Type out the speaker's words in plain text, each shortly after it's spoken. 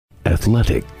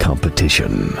athletic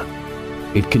competition.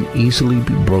 It can easily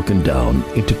be broken down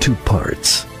into two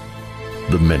parts: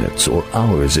 the minutes or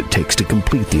hours it takes to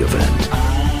complete the event,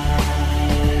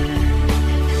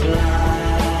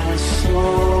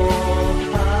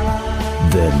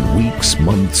 then weeks,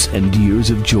 months, and years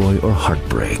of joy or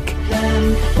heartbreak.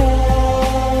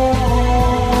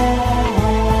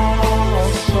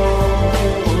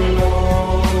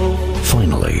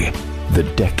 Finally, the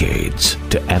decades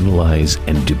to analyze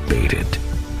and debate it.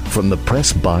 From the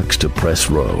press box to press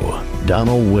row,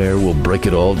 Donald Ware will break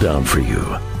it all down for you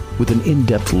with an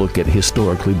in-depth look at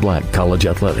historically black college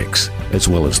athletics, as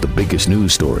well as the biggest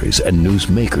news stories and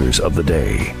newsmakers of the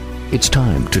day. It's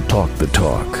time to talk the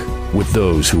talk with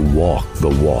those who walk the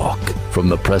walk. From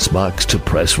the press box to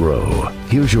press row,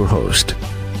 here's your host,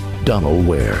 Donald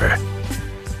Ware.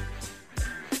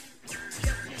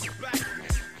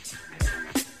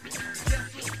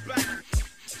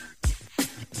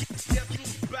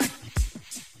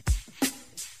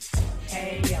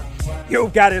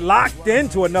 You've got it locked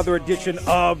into another edition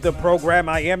of the program.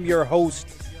 I am your host,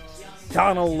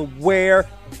 Donald Ware.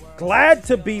 Glad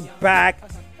to be back.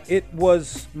 It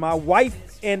was my wife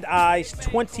and I's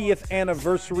 20th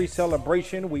anniversary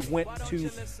celebration. We went to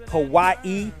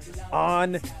Hawaii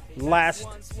on last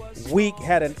week.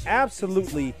 Had an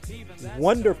absolutely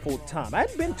wonderful time. I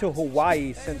hadn't been to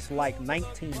Hawaii since like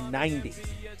 1990.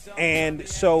 And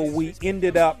so we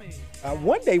ended up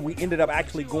one day we ended up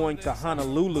actually going to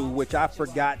Honolulu, which I've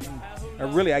forgotten.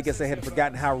 I guess I had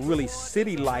forgotten how really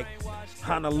city-like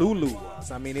Honolulu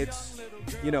was. I mean, it's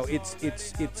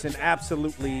an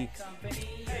absolutely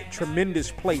tremendous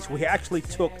place. We actually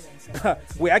took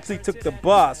the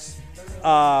bus,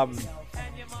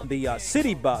 the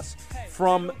city bus,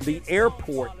 from the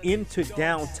airport into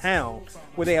downtown,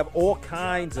 where they have all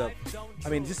kinds of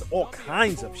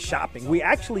shopping. We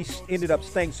actually ended up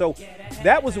staying. So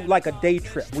that was like a day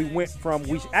trip. We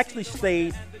actually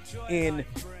stayed in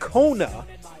Kona,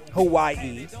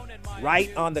 Hawaii,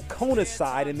 right on the Kona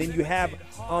side. And then you have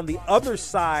on the other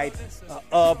side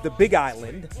of the Big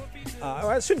Island,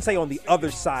 or I shouldn't say on the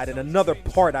other side, in another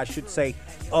part, I should say,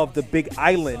 of the Big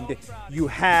Island, you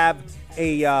have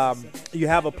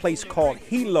a place called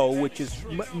Hilo, which is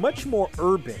much more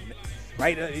urban,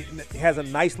 right? It has a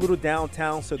nice little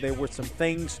downtown, so there were some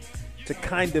things to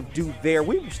kind of do there.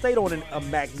 We stayed on a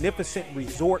magnificent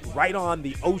resort right on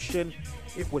the ocean.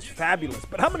 It was fabulous.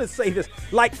 But I'm going to say this,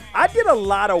 like, I did a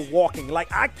lot of walking.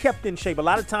 Like, I kept in shape. A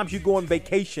lot of times you go on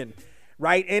vacation,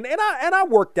 right? And I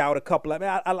worked out a couple. I mean,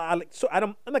 I'm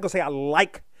not going to say I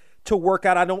like to work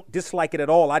out. I don't dislike it at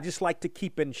all. I just like to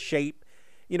keep in shape,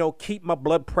 keep my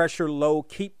blood pressure low,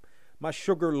 keep my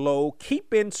sugar low,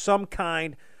 keep in some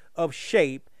kind of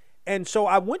shape. And so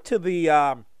I went to the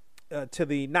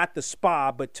not the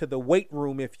spa, but to the weight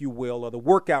room, if you will, or the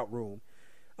workout room,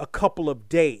 a couple of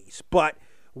days. But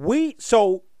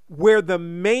where the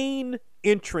main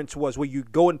entrance was, where you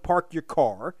go and park your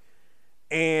car,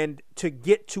 and to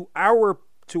get to our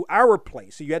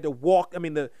place, so you had to walk. I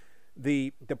mean,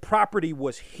 the property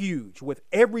was huge, with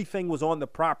everything was on the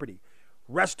property,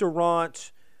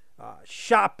 restaurants,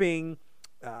 shopping,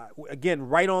 again,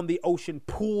 right on the ocean,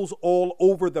 pools all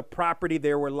over the property.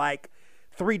 There were like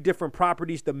 3 different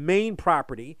properties. The main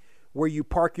property where you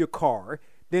park your car.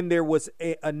 Then there was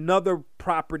another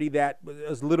property that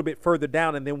was a little bit further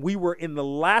down. And then we were in the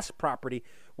last property,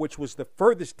 which was the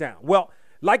furthest down. Well,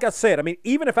 like I said, I mean,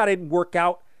 even if I didn't work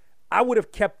out, I would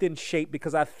have kept in shape,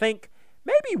 because I think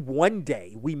maybe one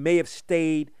day we may have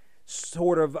stayed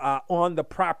sort of on the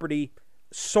property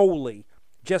solely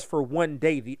just for one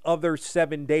day. The other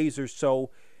 7 days or so,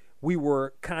 we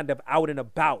were kind of out and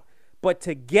about. But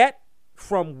to get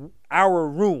from our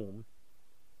room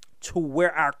to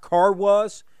where our car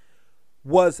was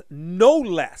no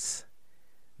less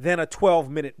than a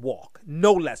 12-minute walk,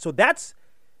 no less. So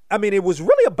it was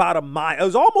really about a mile. It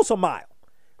was almost a mile,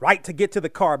 right, to get to the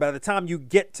car. By the time you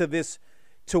get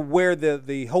to where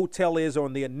the hotel is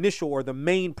on the initial or the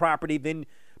main property, then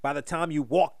by the time you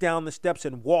walk down the steps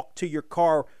and walk to your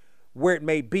car where it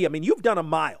may be, I mean, you've done a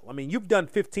mile. I mean, you've done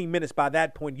 15 minutes by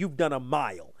that point. You've done a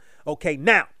mile. Okay,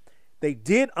 now, they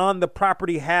did on the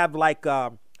property have like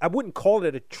I wouldn't call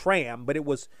it a tram, but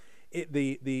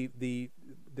the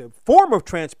form of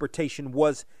transportation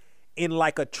was in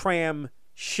like a tram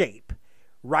shape,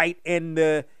 right? And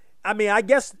I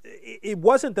guess it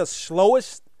wasn't the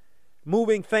slowest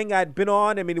moving thing I'd been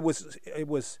on. I mean, it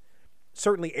was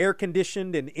certainly air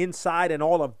conditioned and inside and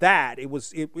all of that. It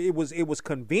was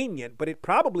convenient, but it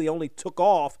probably only took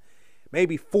off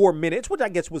maybe 4 minutes, which I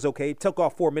guess was okay. It took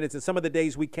off 4 minutes. And some of the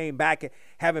days we came back and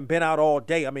haven't been out all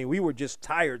day. I mean, we were just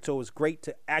tired. So it was great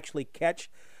to actually catch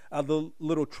the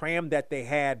little tram that they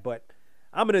had. But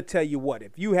I'm going to tell you what,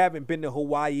 if you haven't been to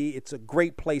Hawaii, it's a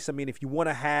great place. I mean, if you want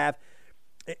to have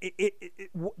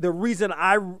the reason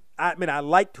I mean, I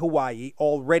liked Hawaii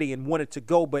already and wanted to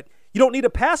go, but you don't need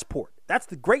a passport. That's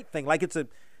the great thing. Like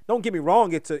don't get me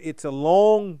wrong, it's a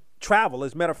long travel.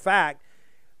 As a matter of fact,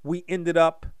 we ended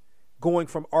up going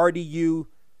from RDU,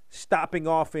 stopping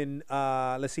off in,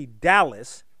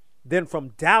 Dallas, then from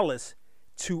Dallas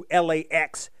to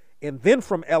LAX, and then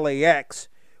from LAX,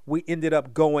 we ended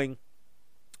up going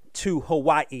to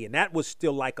Hawaii, and that was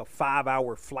still like a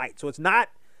 5-hour flight. So it's not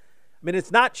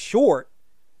short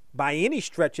by any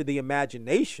stretch of the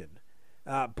imagination,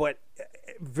 but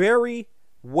very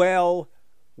well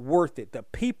worth it. The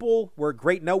people were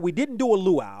great. No, we didn't do a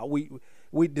luau.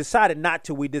 We decided not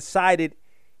to. We decided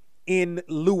in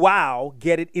luau,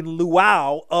 get it in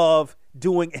luau of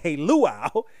doing a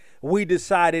luau. We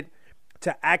decided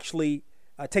to actually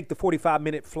take the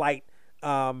 45-minute flight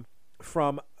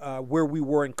from where we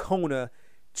were in Kona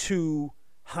to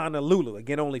Honolulu.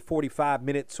 Again, only 45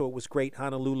 minutes, so it was great.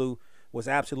 Honolulu was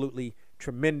absolutely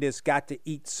tremendous. Got to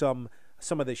eat some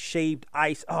of the shaved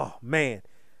ice. Oh man,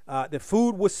 the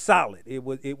food was solid. It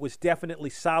was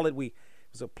definitely solid. It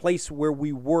was a place where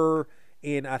we were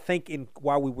in, I think,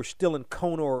 while we were still in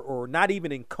Kona, or not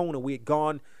even in Kona. We had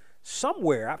gone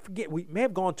somewhere. I forget. We may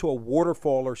have gone to a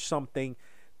waterfall or something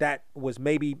that was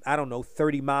maybe, I don't know,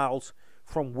 30 miles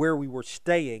from where we were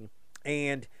staying,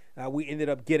 and we ended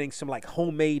up getting some like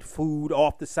homemade food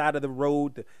off the side of the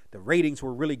road. The ratings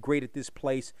were really great at this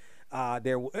place.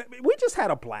 We just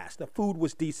had a blast. The food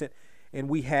was decent, and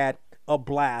we had a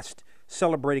blast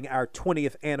celebrating our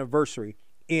 20th anniversary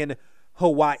in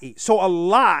Hawaii. So a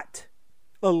lot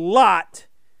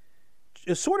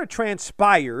sort of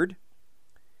transpired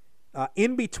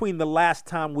in between the last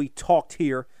time we talked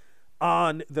here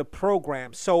on the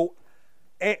program. So,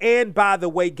 and by the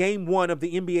way, game 1 of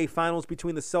the NBA Finals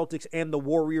between the Celtics and the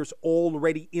Warriors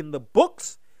already in the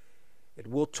books. And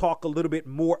we'll talk a little bit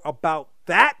more about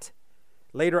that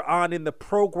later on in the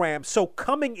program. So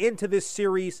coming into this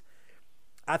series,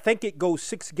 I think it goes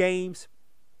 6 games.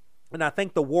 And I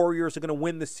think the Warriors are going to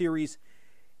win the series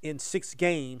in 6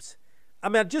 games. I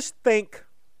mean, I just think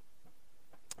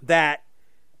that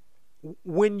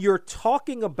when you're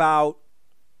talking about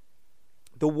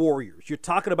the Warriors, you're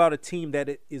talking about a team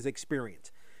that is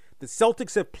experienced. The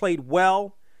Celtics have played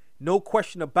well, no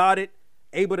question about it,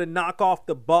 able to knock off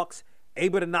the Bucks,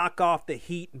 able to knock off the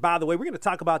Heat. And by the way, we're going to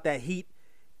talk about that Heat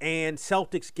and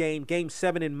Celtics game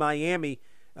 7 in Miami.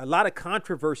 A lot of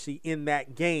controversy in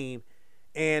that game.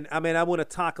 And, I mean, I want to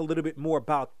talk a little bit more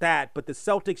about that. But the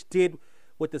Celtics did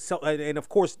what and, of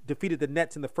course, defeated the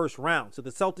Nets in the first round. So the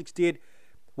Celtics did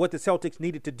what the Celtics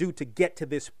needed to do to get to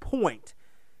this point.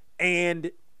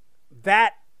 And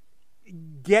that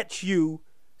gets you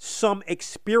some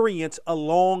experience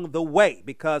along the way,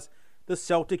 because the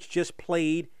Celtics just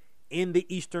played in the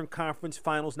Eastern Conference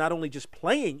Finals, not only just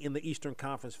playing in the Eastern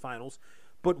Conference Finals,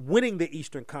 but winning the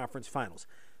Eastern Conference Finals.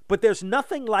 But there's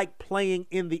nothing like playing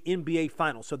in the NBA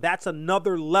Finals. So that's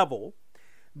another level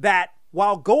that,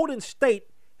 while Golden State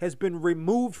has been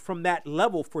removed from that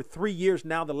level for 3 years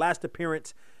now, the last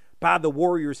appearance by the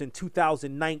Warriors in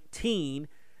 2019,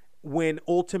 when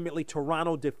ultimately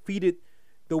Toronto defeated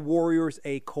the Warriors,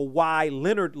 a Kawhi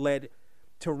Leonard-led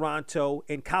Toronto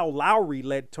and Kyle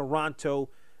Lowry-led Toronto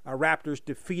Raptors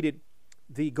defeated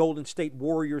the Golden State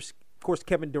Warriors. Of course,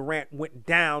 Kevin Durant went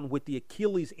down with the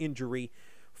Achilles injury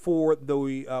for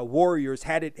the Warriors.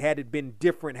 Had it been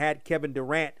different, had Kevin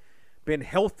Durant been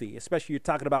healthy, especially you're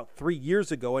talking about 3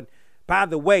 years ago. And by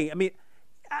the way, I mean,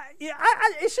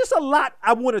 it's just a lot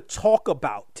I want to talk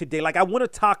about today. Like, I want to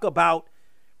talk about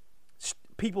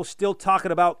people still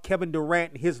talking about Kevin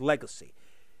Durant and his legacy.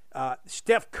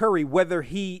 Steph Curry,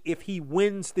 if he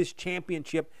wins this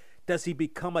championship, does he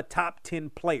become a top 10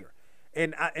 player?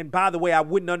 And by the way, I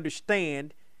wouldn't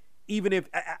understand, even if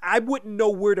I wouldn't know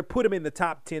where to put him in the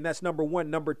top 10. That's number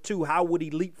one. Number two, how would he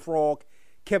leapfrog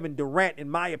Kevin Durant, in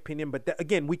my opinion? But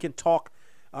again, we can talk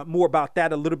more about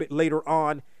that a little bit later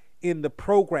on in the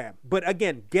program. But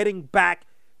again, getting back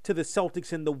to the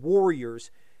Celtics and the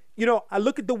Warriors, you know, I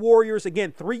look at the Warriors,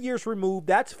 again, 3 years removed,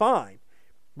 that's fine,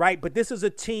 right? But this is a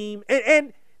team,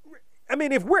 and I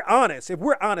mean, if we're honest,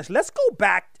 let's go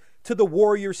back to the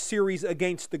Warriors series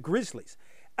against the Grizzlies.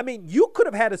 I mean, you could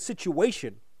have had a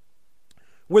situation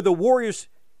where the Warriors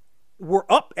were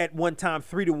up at one time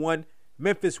 3-1.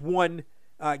 Memphis won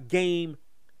game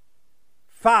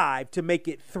 5 to make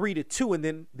it 3-2, and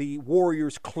then the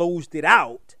Warriors closed it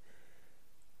out.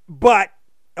 But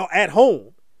at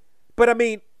home. But I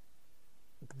mean,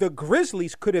 the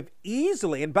Grizzlies could have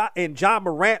easily, and John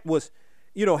Morant was,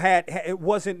 it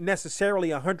wasn't necessarily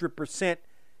 100%,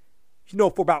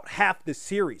 for about half the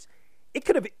series. It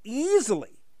could have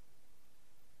easily,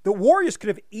 the Warriors could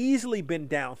have easily been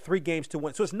down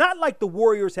 3-1. So it's not like the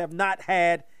Warriors have not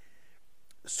had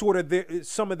sort of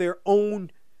some of their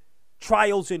own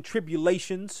trials and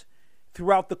tribulations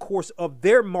throughout the course of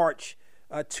their march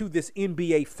to this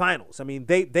NBA Finals. I mean,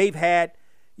 they've had,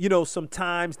 some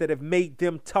times that have made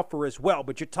them tougher as well.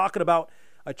 But you're talking about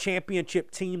a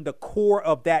championship team, the core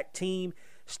of that team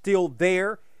still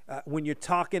there. When you're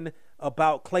talking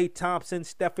about Klay Thompson,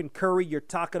 Stephen Curry, you're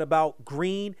talking about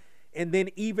Green, and then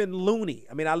even Looney.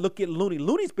 I mean, I look at Looney.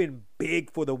 Looney's been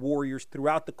big for the Warriors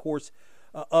throughout the course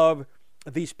of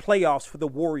these playoffs for the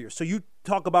Warriors. So you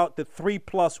talk about the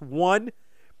 3+1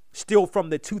 still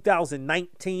from the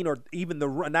 2019, or even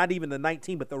not even the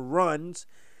 19, but the runs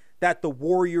that the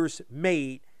Warriors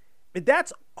made. And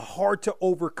that's hard to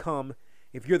overcome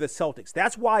if you're the Celtics.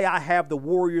 That's why I have the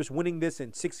Warriors winning this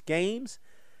in 6 games.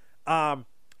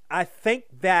 I think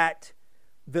that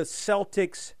the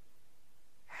Celtics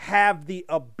have the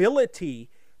ability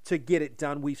to get it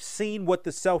done. We've seen what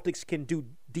the Celtics can do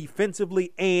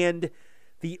defensively, and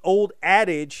the old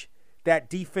adage that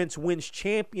defense wins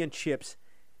championships,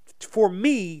 for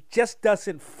me, just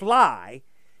doesn't fly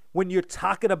when you're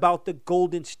talking about the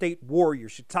Golden State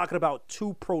Warriors. You're talking about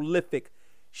 2 prolific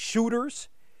shooters.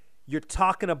 You're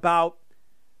talking about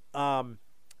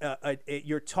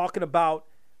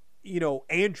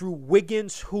Andrew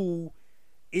Wiggins, who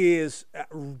is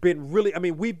been really, I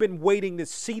mean, we've been waiting to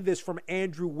see this from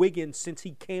Andrew Wiggins since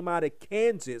he came out of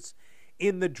Kansas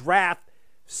in the draft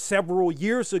several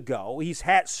years ago. He's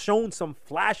shown some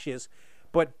flashes,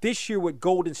 but this year with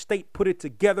Golden State put it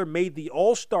together, made the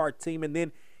All-Star team, and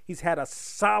then he's had a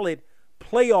solid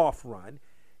playoff run.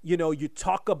 You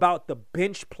talk about the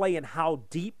bench play and how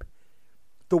deep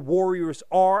the Warriors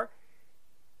are.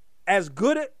 As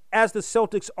good as the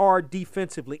Celtics are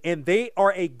defensively, and they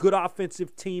are a good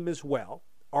offensive team as well,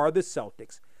 are the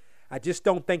Celtics. I just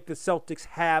don't think the Celtics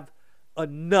have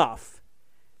enough,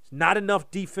 not enough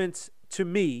defense to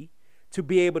me, to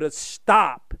be able to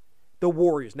stop the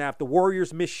Warriors. Now, if the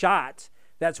Warriors miss shots,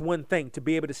 that's one thing. To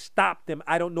be able to stop them,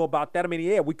 I don't know about that. I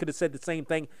mean, we could have said the same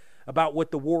thing about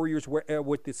what the Warriors were,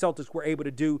 what the Celtics were able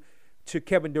to do to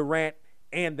Kevin Durant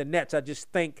and the Nets. I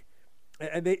just think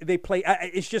they play.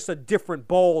 It's just a different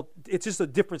ball. It's just a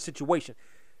different situation.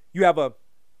 You have a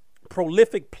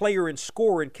prolific player and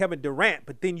scorer in Kevin Durant,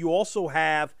 but then you also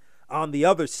have on the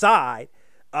other side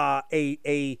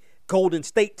a Golden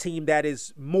State team that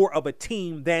is more of a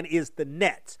team than is the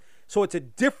Nets. So it's a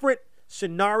different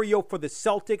scenario for the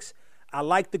Celtics. I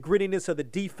like the grittiness of the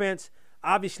defense.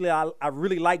 Obviously, I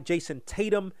really like Jason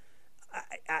Tatum.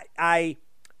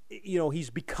 He's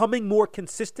becoming more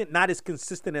consistent, not as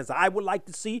consistent as I would like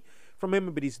to see from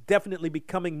him, but he's definitely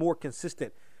becoming more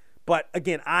consistent. But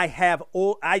again,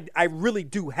 I really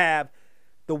do have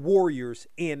the Warriors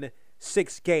in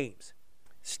 6 games.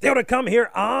 Still to come here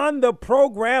on the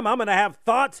program, I'm going to have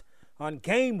thoughts on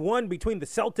Game 1 between the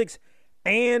Celtics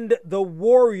and the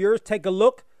Warriors. Take a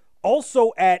look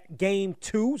also at Game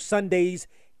 2, Sunday's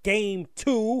Game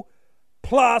 2,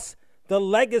 plus the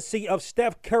legacy of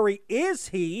Steph Curry.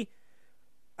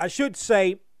 I should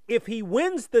say, if he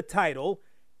wins the title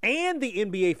and the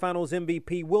NBA Finals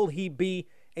MVP, will he be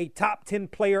a top 10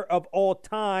 player of all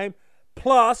time?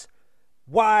 Plus,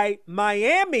 why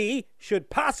Miami should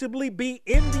possibly be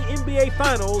in the NBA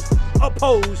Finals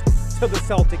opposed to the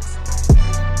Celtics.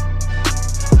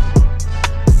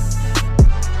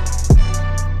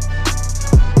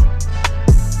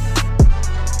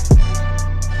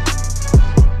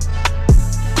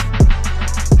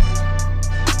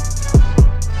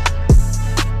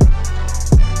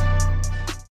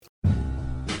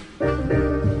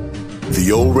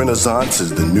 The old Renaissance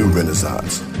is the new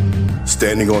Renaissance,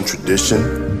 standing on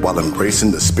tradition while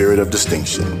embracing the spirit of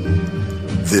distinction.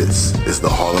 This is the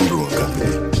Harlem Brewing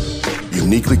Company.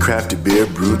 Uniquely crafted beer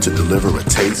brewed to deliver a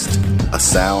taste, a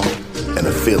sound, and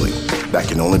a feeling that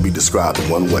can only be described in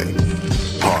one way,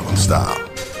 Harlem style.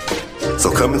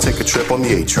 So come and take a trip on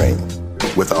the A Train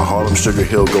with our Harlem Sugar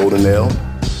Hill Golden Ale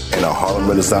and our Harlem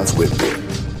Renaissance Wit Beer,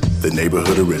 the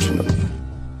neighborhood original.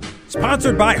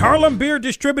 Sponsored by Harlem Beer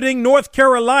Distributing North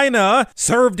Carolina,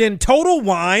 served in Total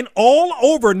Wine all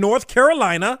over North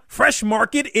Carolina, Fresh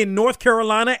Market in North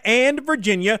Carolina and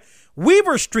Virginia.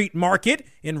 Weaver Street Market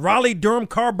in Raleigh, Durham,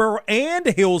 Carrboro, and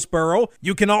Hillsboro.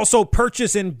 You can also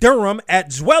purchase in Durham at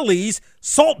Zweli's,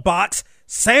 Saltbox,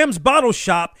 Sam's Bottle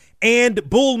Shop, and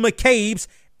Bull McCabe's,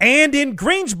 and in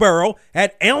Greensboro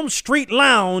at Elm Street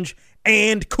Lounge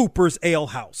and Cooper's Ale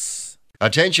House.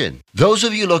 Attention, those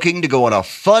of you looking to go on a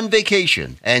fun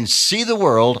vacation and see the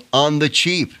world on the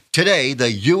cheap. Today,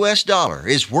 the U.S. dollar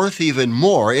is worth even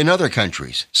more in other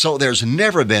countries, so there's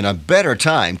never been a better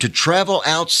time to travel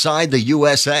outside the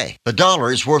USA. The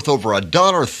dollar is worth over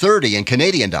 $1.30 in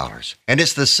Canadian dollars, and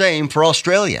it's the same for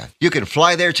Australia. You can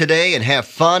fly there today and have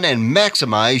fun and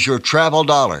maximize your travel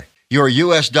dollar. Your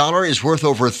U.S. dollar is worth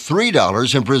over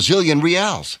 $3 in Brazilian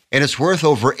reals, and it's worth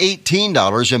over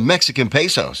 $18 in Mexican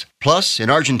pesos. Plus, in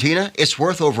Argentina, it's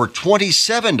worth over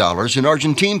 $27 in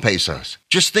Argentine pesos.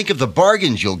 Just think of the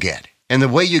bargains you'll get. And the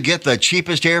way you get the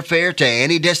cheapest airfare to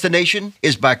any destination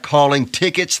is by calling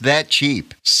Tickets That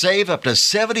Cheap. Save up to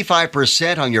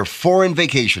 75% on your foreign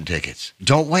vacation tickets.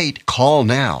 Don't wait. Call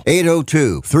now.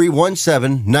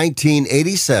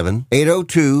 802-317-1987.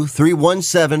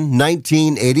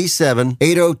 802-317-1987.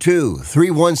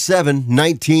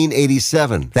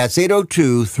 802-317-1987. That's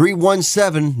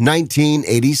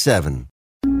 802-317-1987.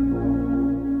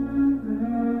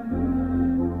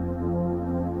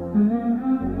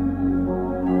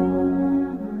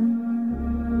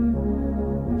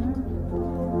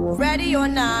 Ready or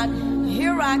not,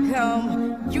 here I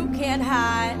come, you can't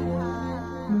hide.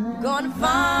 Gonna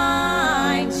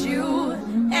find you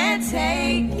and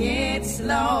take it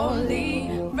slowly.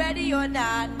 Ready or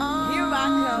not, here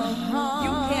I come,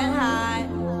 you can't hide.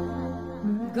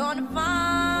 Gonna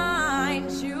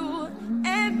find you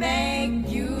and make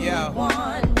you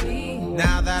want me.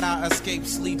 Now that I escape,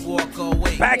 sleep, walk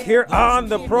away. Back here on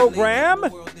the program,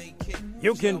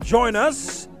 you can join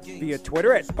us via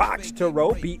Twitter at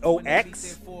Boxtorow,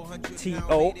 BOXTOROW.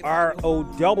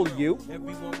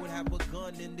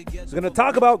 We're going to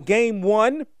talk about Game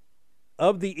 1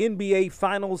 of the NBA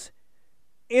Finals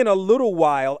in a little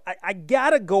while. I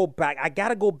got to go back. I got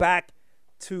to go back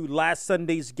to last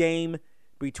Sunday's game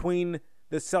between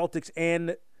the Celtics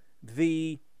and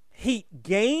the Heat.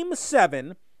 Game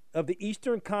 7 of the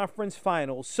Eastern Conference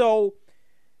Finals. So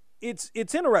it's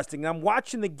interesting. I'm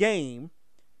watching the game.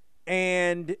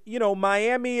 And, you know,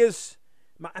 Miami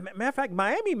matter of fact,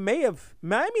 Miami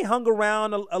hung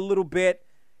around a little bit.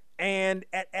 And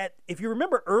if you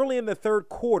remember early in the third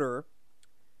quarter,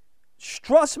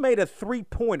 Struss made a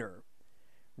three-pointer,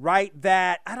 right?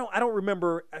 That I don't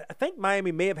remember. I think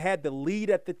Miami may have had the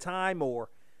lead at the time, or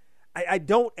I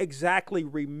don't exactly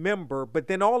remember. But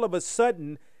then all of a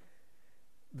sudden,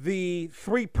 the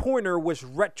three-pointer was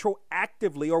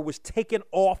retroactively, or was taken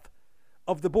off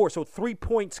of the board. So 3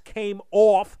 points came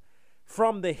off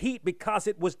from the Heat because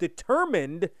it was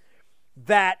determined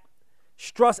that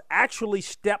Struss actually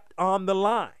stepped on the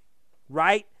line,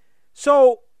 right?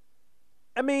 So,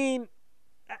 I mean,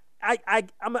 I'm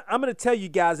going to tell you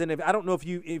guys, and I don't know if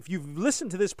you've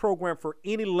listened to this program for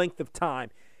any length of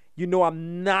time, you know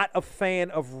I'm not a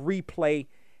fan of replay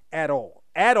at all.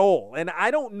 And I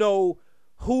don't know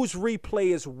whose replay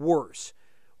is worse,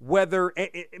 whether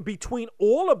between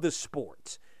all of the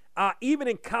sports, even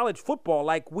in college football,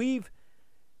 like I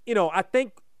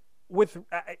think with,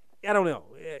 I don't know,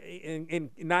 in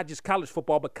not just college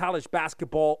football, but college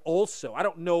basketball also. I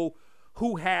don't know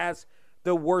who has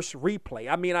the worst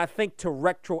replay. I mean, I think to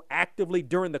retroactively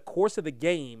during the course of the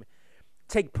game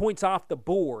take points off the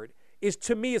board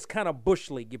to me is kind of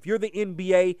Bush League. If you're the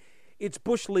NBA, it's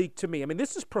Bush League to me. I mean,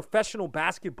 this is professional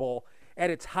basketball at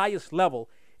its highest level,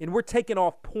 and we're taking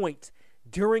off points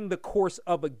during the course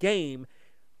of a game.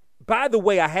 By the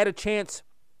way, I had a chance,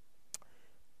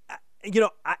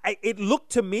 it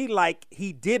looked to me like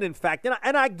he did, in fact,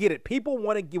 and I get it. We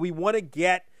want to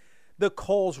get the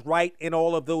calls right and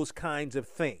all of those kinds of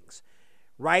things,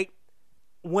 right?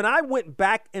 When I went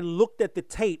back and looked at the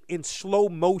tape in slow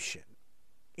motion,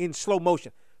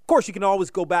 of course, you can always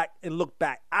go back and look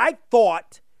back. I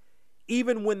thought,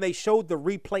 even when they showed the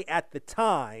replay at the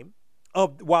time,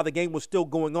 while the game was still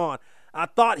going on, I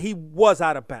thought he was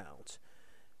out of bounds.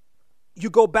 You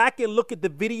go back and look at the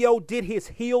video, did his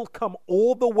heel come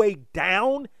all the way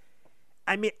down?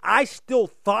 I mean, I still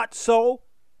thought so.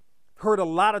 Heard a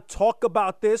lot of talk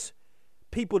about this.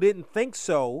 People didn't think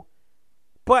so.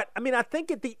 But, I mean, I think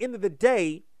at the end of the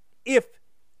day, if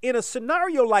in a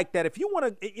scenario like that, if you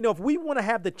want to, if we want to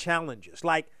have the challenges,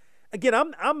 like, again, I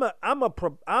am an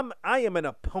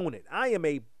opponent. I am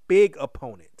a big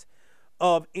opponent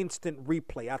of instant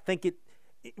replay. I think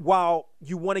while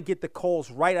you want to get the calls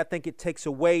right, I think it takes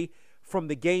away from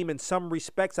the game in some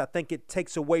respects. I think it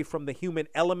takes away from the human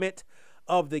element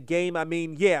of the game. I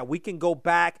mean, yeah, we can go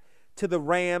back to the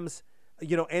Rams,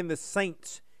 and the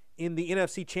Saints in the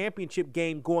NFC Championship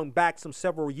game going back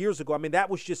several years ago. I mean, that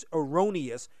was just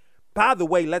erroneous. By the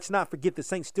way, let's not forget the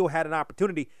Saints still had an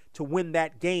opportunity to win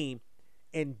that game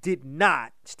and did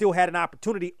not. Still had an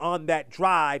opportunity on that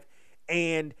drive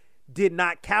and did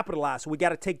not capitalize. So we got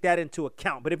to take that into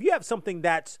account. But if you have something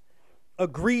that's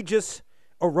egregious,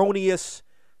 erroneous,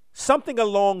 something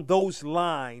along those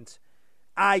lines,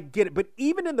 I get it. But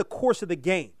even in the course of the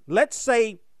game, let's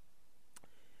say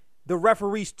the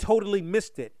referees totally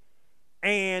missed it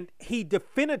and he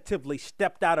definitively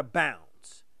stepped out of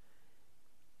bounds.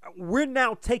 We're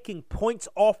now taking points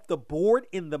off the board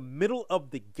in the middle of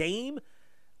the game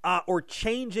or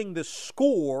changing the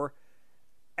score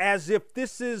as if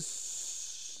this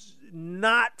is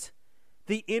not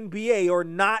the NBA or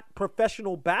not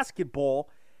professional basketball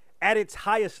at its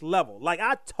highest level. Like,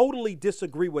 I totally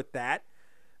disagree with that.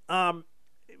 I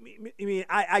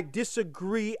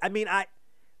disagree. I mean,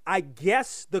 I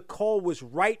guess the call was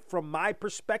right from my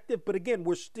perspective, but again,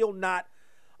 we're still not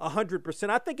 100%.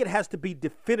 I think it has to be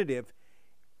definitive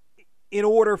in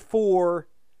order for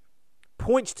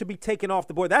points to be taken off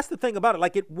the board. That's the thing about it.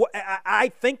 Like, I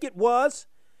think it was,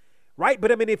 right?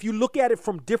 But I mean, if you look at it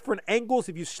from different angles,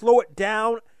 if you slow it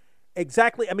down,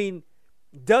 exactly, I mean,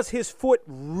 does his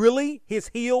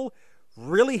heel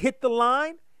really hit the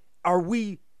line? Are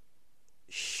we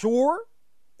sure,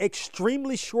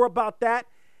 extremely sure about that?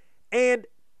 And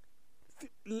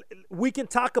we can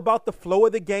talk about the flow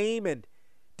of the game and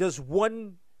does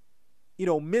one,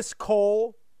 missed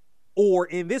call, or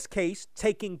in this case,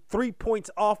 taking 3 points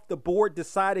off the board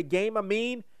decide a game? I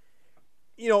mean,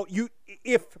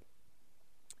 if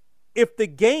the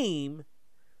game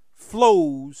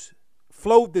flowed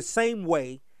the same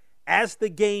way as the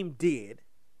game did,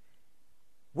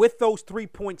 with those 3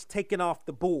 points taken off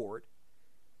the board,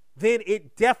 then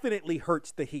it definitely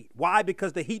hurts the Heat. Why?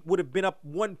 Because the Heat would have been up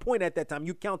 1 point at that time.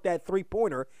 You count that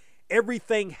three-pointer,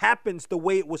 everything happens the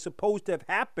way it was supposed to have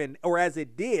happened, or as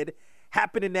it did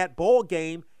happen in that ball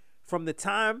game from the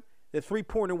time the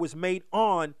three-pointer was made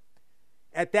on.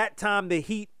 At that time, the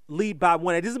Heat lead by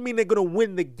 1. It doesn't mean they're going to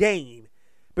win the game,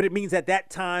 but it means at that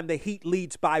time the Heat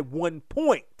leads by 1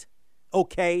 point.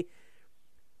 Okay?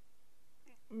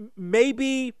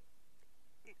 Maybe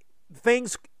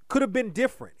things could have been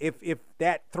different. If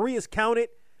that 3 is counted,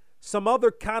 some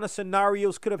other kind of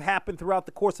scenarios could have happened throughout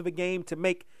the course of a game to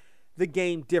make the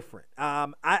game different.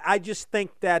 I just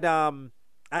think that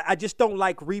I just don't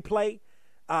like replay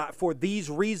for these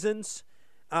reasons,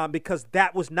 because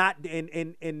that was not,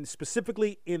 and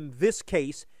specifically in this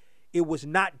case, it was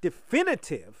not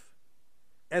definitive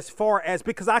as far as,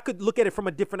 because I could look at it from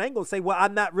a different angle and say, well,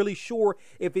 I'm not really sure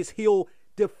if his heel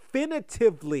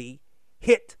definitively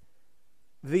hit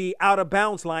the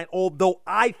out-of-bounds line, although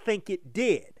I think it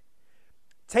did.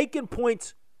 Taking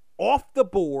points off the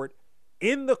board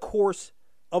in the course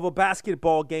of a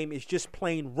basketball game is just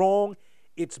plain wrong.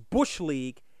 It's Bush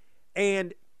League.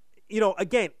 And,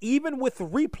 again, even with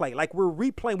replay, like we're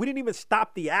replaying, we didn't even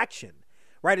stop the action,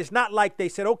 right? It's not like they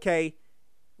said, okay,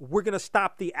 we're going to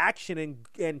stop the action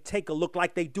and take a look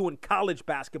like they do in college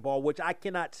basketball, which I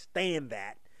cannot stand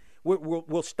that.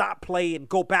 We'll stop play and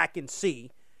go back and see,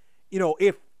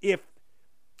 if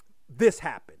this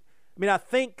happened. I mean, I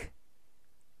think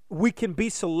we can be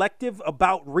selective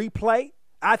about replay.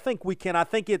 I think we can. I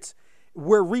think it's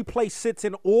where replay sits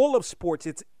in all of sports.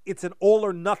 It's an all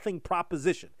or nothing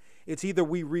proposition. It's either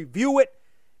we review it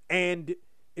and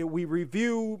we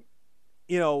review,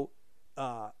 not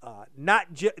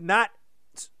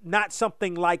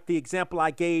something like the example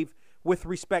I gave with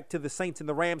respect to the Saints and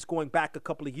the Rams going back a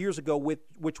couple of years ago,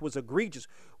 which was egregious.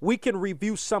 We can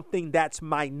review something that's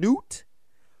minute,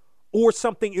 or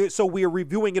something, so we are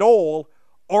reviewing it all,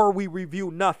 or we review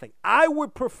nothing. I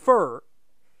would prefer,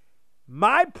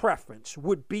 my preference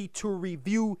would be to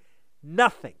review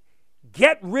nothing.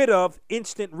 Get rid of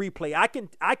instant replay. I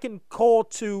can call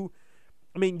to,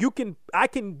 I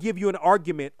can give you an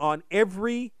argument on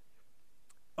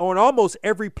almost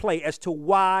every play as to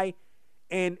why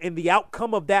and the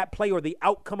outcome of that play, or the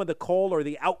outcome of the call, or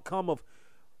the outcome of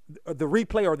the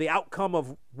replay, or the outcome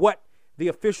of what the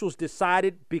officials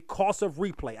decided because of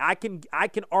replay. I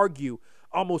can argue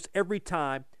almost every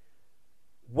time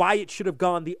why it should have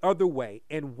gone the other way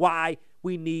and why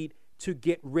we need to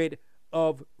get rid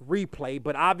of replay.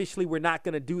 But obviously we're not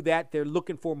going to do that. They're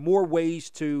looking for more ways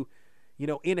to,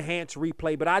 enhance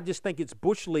replay. But I just think it's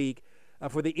Bush League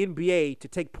for the NBA to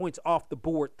take points off the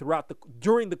board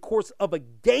during the course of a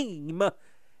game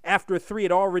after a 3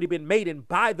 had already been made. And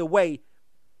by the way,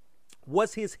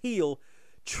 was his heel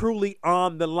truly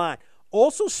on the line?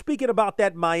 also speaking about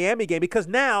that Miami game, because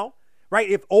now, right,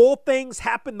 if all things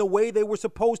happen the way they were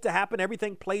supposed to happen,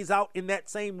 everything plays out in that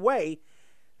same way,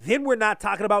 then we're not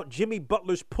talking about Jimmy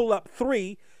Butler's pull-up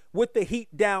 3 with the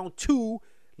Heat down 2.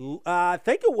 I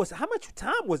think it was, how much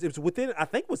time was it?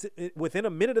 It was within a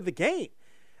minute of the game.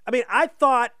 I mean, I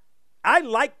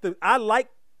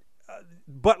liked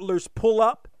Butler's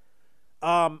pull-up.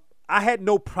 I had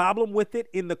no problem with it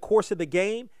in the course of the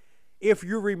game. If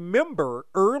you remember,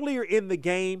 earlier in the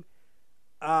game,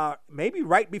 maybe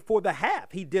right before the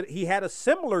half, he had a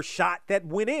similar shot that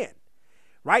went in,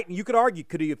 right? And you could argue,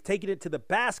 could he have taken it to the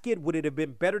basket? Would it have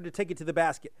been better to take it to the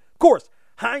basket? Of course,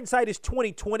 hindsight is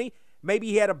 20/20. Maybe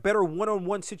he had a better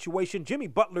one-on-one situation. Jimmy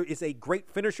Butler is a great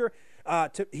finisher.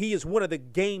 He is one of the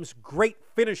game's great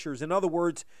finishers. In other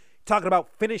words, talking about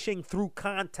finishing through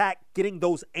contact, getting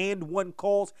those and one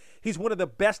calls. He's one of the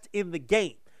best in the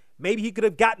game. Maybe he could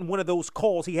have gotten one of those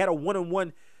calls. He had a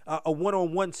one-on-one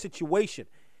situation.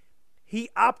 He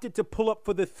opted to pull up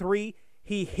for the 3.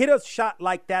 He hit a shot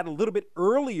like that a little bit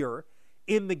earlier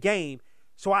in the game,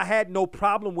 so I had no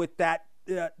problem with that.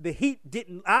 The Heat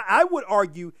didn't. I would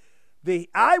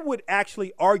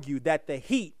actually argue that the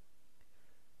Heat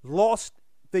lost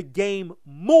the game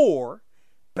more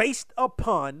based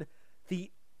upon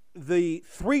the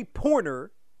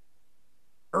three-pointer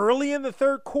early in the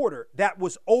third quarter that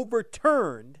was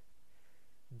overturned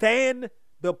than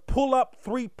the pull-up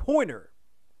three-pointer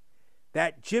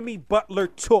that Jimmy Butler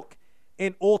took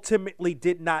and ultimately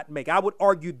did not make. I would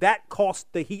argue that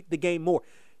cost the Heat the game more.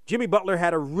 Jimmy Butler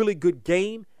had a really good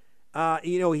game.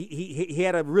 He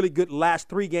had a really good last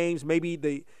 3 games,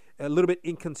 maybe a little bit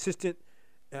inconsistent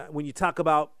when you talk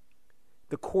about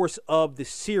the course of the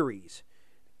series.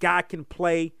 Guy can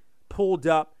play, pulled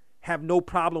up, have no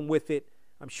problem with it.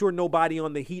 I'm sure nobody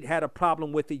on the Heat had a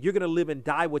problem with it. You're going to live and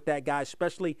die with that guy,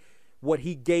 especially what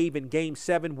he gave in Game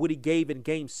 7, what he gave in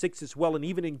Game 6 as well, and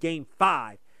even in Game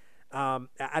 5.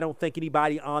 I don't think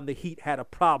anybody on the Heat had a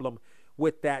problem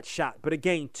with that shot. But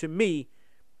again, to me,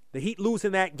 the Heat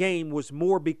losing that game was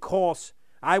more because,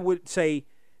 I would say,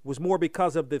 was more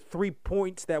because of the 3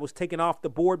 points that was taken off the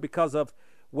board because of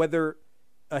whether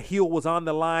a heel was on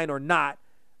the line or not,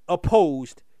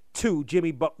 opposed to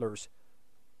Jimmy Butler's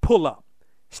pull-up.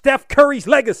 Steph Curry's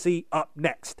legacy up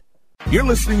next. You're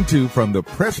listening to From the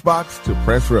Press Box to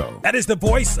Press Row. That is the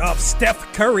voice of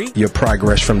Steph Curry. Your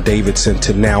progress from Davidson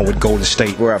to now with Golden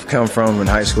State. Where I've come from in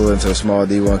high school into a small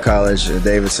D1 college at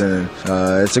Davidson.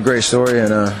 It's a great story,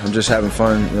 and I'm just having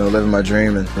fun, living my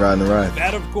dream and riding the ride.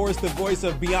 That, of course, the voice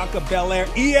of Bianca Belair.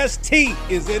 EST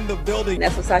is in the building.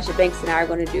 That's what Sasha Banks and I are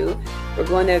going to do. We're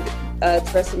going to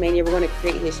WrestleMania. We're going to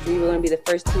create history. We're going to be the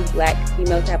first 2 black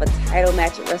females to have a title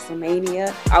match at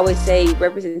WrestleMania. I always say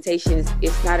representation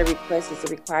is not a request, it's a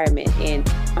requirement. And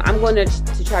I'm going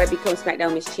to try to become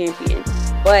SmackDown Miss Champion.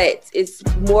 But it's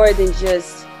more than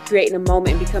just creating a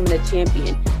moment and becoming a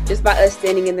champion. Just by us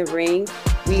standing in the ring,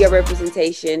 we are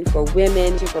representation for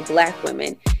women, for black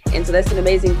women. And so that's an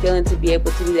amazing feeling to be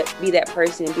able to be that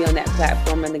person and be on that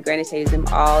platform and the grandest stage of them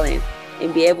all and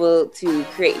be able to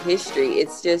create history.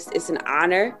 It's an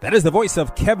honor. That is the voice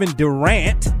of Kevin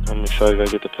Durant. I'm excited I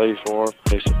get to play for them.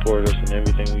 They support us in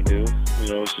everything we do.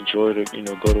 It's a joy to,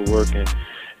 go to work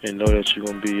and know that you're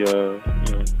going to be,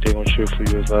 they're going to cheer for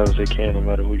you as loud as they can, no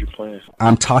matter who you're playing.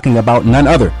 I'm talking about none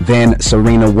other than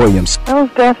Serena Williams. That was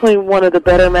definitely one of the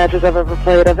better matches I've ever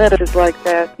played. I've had just like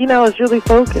that. I was really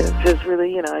focused, just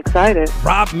really, excited.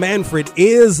 Rob Manfred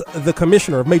is the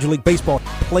commissioner of Major League Baseball.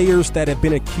 Players that have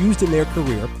been accused in their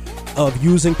career of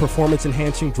using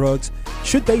performance-enhancing drugs,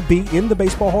 should they be in the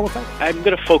Baseball Hall of Fame? I'm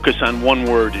going to focus on one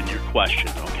word in your question,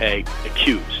 okay?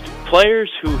 Accused.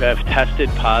 Players who have tested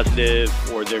positive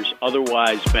or there's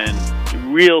otherwise been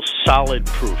real solid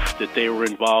proof that they were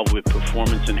involved with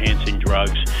performance-enhancing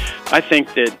drugs, I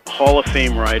think that Hall of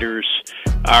Fame writers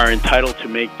are entitled to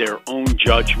make their own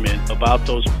judgment about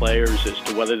those players as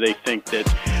to whether they think that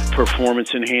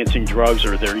performance-enhancing drugs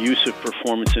or their use of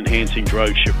performance-enhancing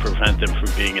drugs should prevent them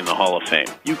from being in the Hall of Fame.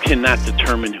 You cannot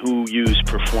determine who used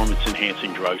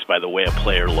performance-enhancing drugs by the way a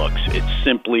player looks. It's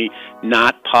simply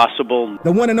not possible.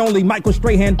 The one and only Michael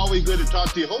Strahan. Always good to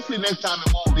talk to you. Hopefully next time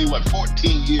it won't be,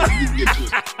 14 years we can get to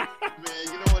it.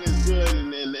 Man, it's good,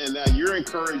 and you're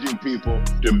encouraging people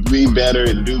to be better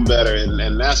and do better,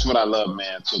 and that's what I love,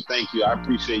 man. So thank you. I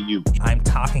appreciate you. I'm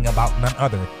talking about none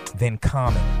other than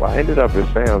Common. Well, I ended up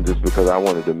at Sam just because I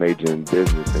wanted to major in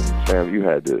business, and Sam, you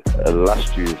had the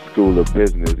illustrious school of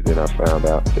business. Then I found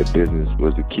out that business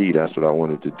was the key. That's what I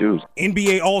wanted to do.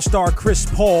 NBA All-Star Chris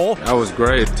Paul. That was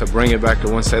great to bring it back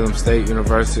to Winston-Salem State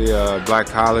University, Black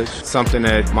College, something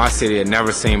that my city had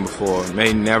never seen before,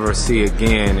 may never see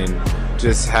again, and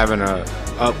Just having a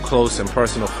up-close and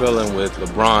personal feeling with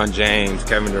LeBron James,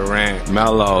 Kevin Durant,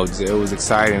 Melo, it was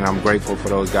exciting. I'm grateful for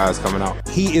those guys coming out.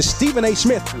 He is Stephen A.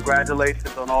 Smith.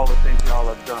 Congratulations on all the things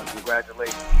y'all have done.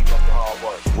 Congratulations. Keep up the hard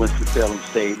work. Winston-Salem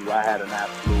State, I had an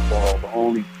absolute ball. The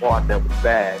only part that was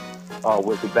bad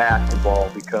was the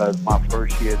basketball, because my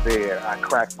first year there, I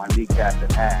cracked my kneecap in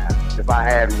half. If I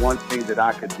had one thing that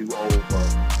I could do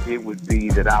over, it would be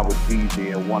that I would be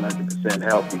there 100%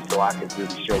 healthy so I could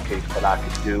really showcase what I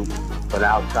could do. But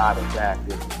outside of that,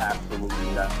 there's absolutely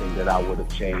nothing that I would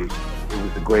have changed. It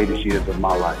was the greatest years of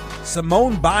my life.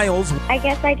 Simone Biles. I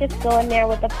guess I just go in there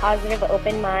with a positive,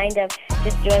 open mind of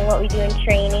just doing what we do in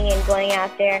training and going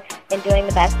out there and doing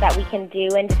the best that we can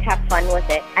do and just have fun with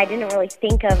it. I didn't really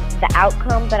think of the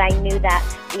outcome, but I knew that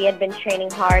we had been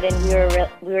training hard and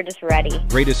we were just ready.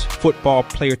 Greatest football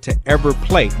player to ever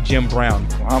play, Jim Brown.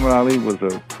 Muhammad Ali was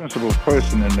a principal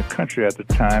person in the country at the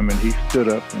time, and he stood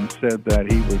up and said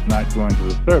that he was not going to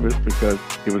the service because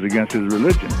it was against his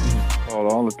religion.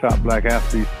 Called all the top black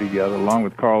athletes together, along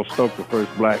with Carl Stokes, the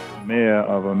first black mayor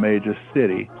of a major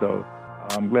city. So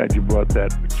I'm glad you brought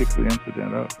that particular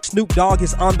incident up. Snoop Dogg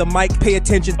is on the mic. Pay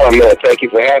attention. Oh, man, thank you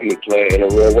for having me play in a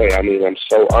real way. I mean, I'm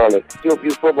so honored.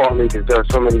 Hillview Football League has done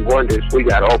so many wonders. We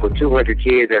got over 200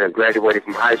 kids that have graduated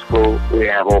from high school. We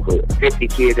have over 50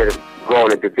 kids that have gone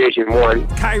to Division I.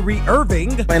 Kyrie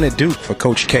Irving. Playing at Duke for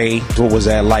Coach K, what was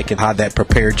that like and how that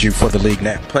prepared you for the league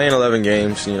now? Playing 11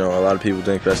 games, a lot of people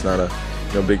think that's not a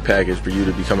big package for you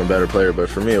to become a better player, but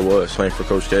for me it was. Playing for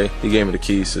Coach K, he gave me the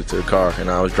keys to the car, and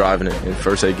I was driving it in the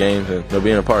first 8 games, and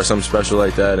being a part of something special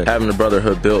like that, and having the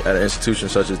brotherhood built at an institution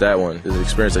such as that one is an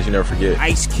experience that you never forget.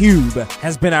 Ice Cube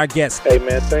has been our guest. Hey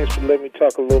man, thanks for letting me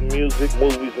talk a little music,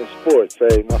 movies, and sports.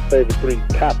 Hey, my favorite 3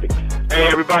 topics. Hey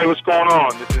everybody, what's going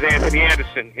on? This is Anthony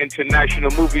Anderson,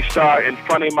 international movie star and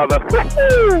funny mother.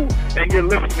 And you're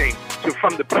listening to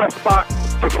From the Press Box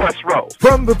to Press Row.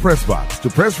 From the Press Box to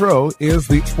Press Row is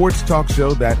the sports talk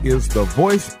show that is the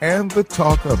voice and the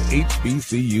talk of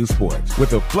HBCU sports,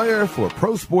 with a flair for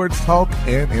pro sports talk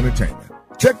and entertainment.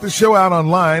 Check the show out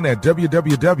online at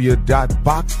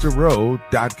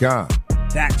www.boxtorow.com.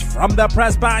 That's From the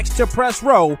Press Box to Press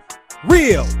Row,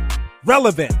 real,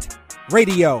 relevant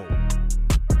radio.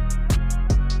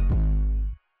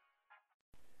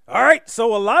 All right,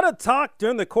 so a lot of talk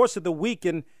during the course of the week,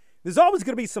 and there's always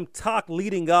going to be some talk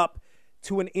leading up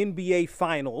to an NBA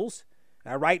Finals,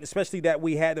 all right, especially that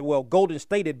we had, Golden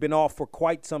State had been off for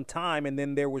quite some time, and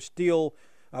then there were still,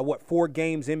 4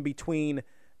 games in between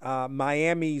the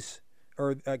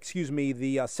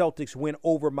Celtics win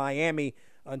over Miami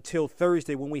until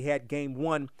Thursday when we had Game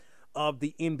 1 of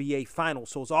the NBA Finals.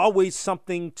 So it's always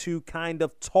something to kind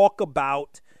of talk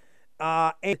about,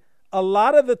 and a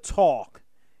lot of the talk,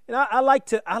 and I like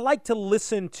to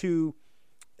listen to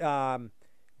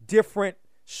different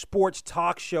sports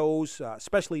talk shows,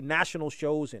 especially national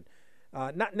shows, and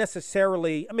not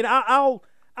necessarily. I mean, I'll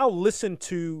listen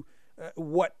to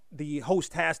what the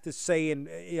host has to say, and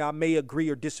I may agree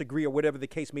or disagree or whatever the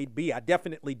case may be. I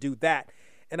definitely do that,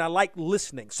 and I like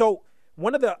listening. So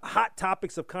one of the hot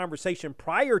topics of conversation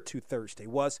prior to Thursday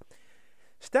was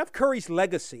Steph Curry's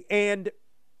legacy, and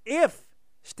if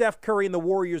Steph Curry and the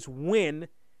Warriors win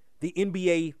the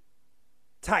NBA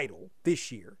title this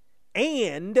year,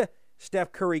 and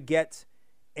Steph Curry gets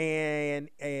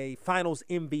a Finals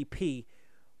MVP,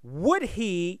 would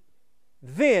he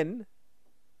then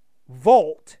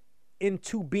vault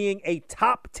into being a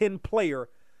top 10 player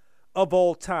of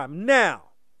all time?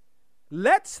 Now,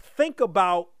 let's think of,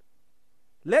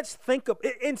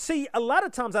 and see, a lot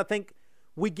of times I think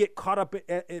we get caught up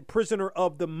in a prisoner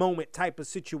of the moment type of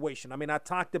situation. I mean, I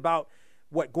talked about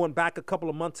going back a couple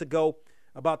of months ago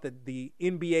about the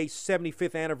NBA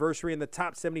 75th anniversary and the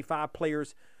top 75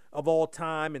 players of all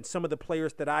time, and some of the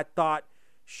players that I thought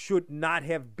should not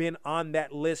have been on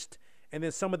that list, and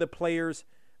then some of the players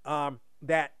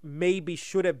that maybe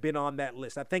should have been on that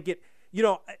list. I think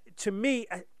to me,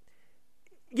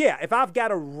 if I've got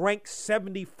to rank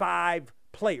 75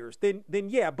 players, then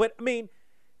yeah, but I mean,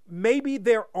 maybe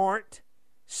there aren't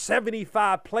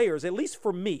 75 players, at least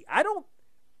for me. I don't,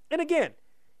 and again,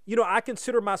 I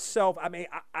consider myself,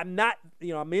 I'm not,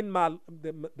 I'm in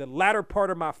the latter part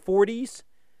of my 40s.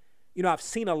 I've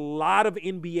seen a lot of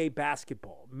NBA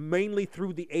basketball, mainly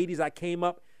through the 80s. I came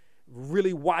up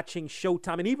really watching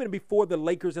Showtime, and even before the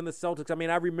Lakers and the Celtics. I mean,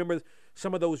 I remember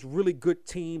some of those really good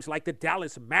teams, like the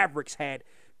Dallas Mavericks had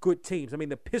good teams. I mean,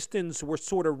 the Pistons were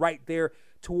sort of right there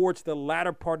towards the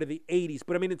latter part of the 80s.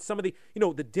 But, I mean, it's some of the,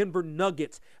 the Denver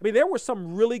Nuggets. I mean, there were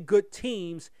some really good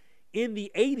teams in the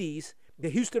 80s. The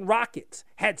Houston Rockets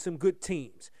had some good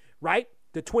teams, right?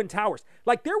 the Twin Towers.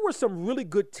 Like, there were some really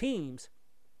good teams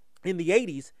in the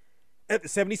 80s at the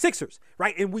 76ers,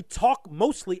 right? And we talk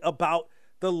mostly about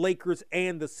the Lakers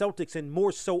and the Celtics, and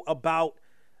more so about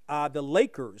the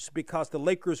Lakers, because the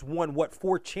Lakers won,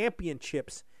 4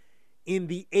 championships in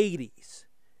the 80s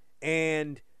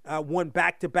and won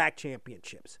back-to-back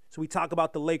championships. So we talk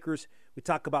about the Lakers, we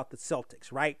talk about the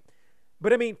Celtics, right?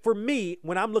 But, I mean, for me,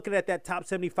 when I'm looking at that top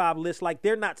 75 list, like,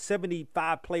 they're not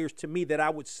 75 players to me that I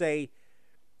would say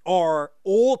are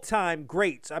all-time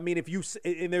greats. I mean,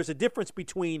 and there's a difference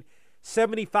between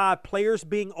 75 players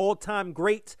being all-time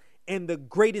greats and the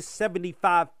greatest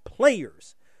 75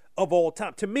 players of all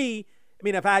time. To me, I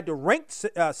mean, if I had to rank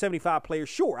 75 players,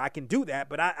 sure, I can do that.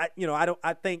 But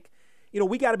I think,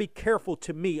 we got to be careful,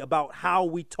 to me, about how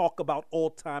we talk about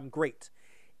all-time greats.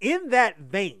 In that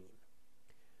vein,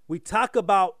 we talk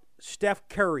about Steph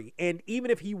Curry, and even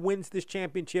if he wins this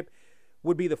championship,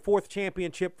 would be the 4th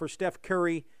championship for Steph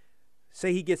Curry.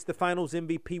 Say he gets the Finals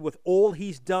MVP with all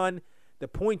he's done, the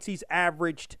points he's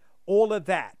averaged, all of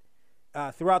that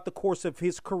throughout the course of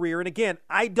his career. And again,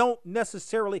 I don't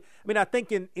necessarily, I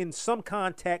think in some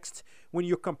contexts, when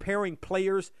you're comparing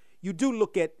players, you do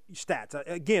look at stats.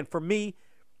 Again, for me,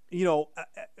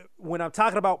 when I'm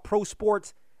talking about pro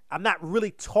sports, I'm not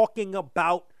really talking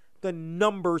about the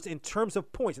numbers in terms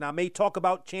of points. Now, I may talk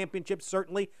about championships,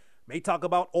 certainly, may talk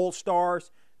about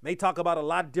all-stars, may talk about a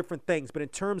lot of different things, but in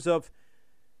terms of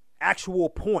actual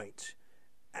points,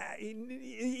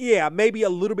 yeah, maybe a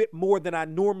little bit more than I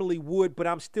normally would, but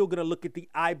I'm still going to look at the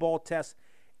eyeball test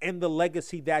and the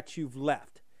legacy that you've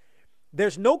left.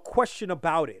 There's no question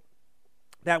about it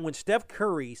that when Steph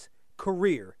Curry's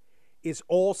career is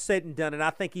all said and done, and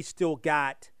I think he's still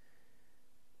got,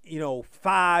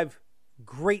 5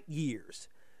 great years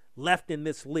left in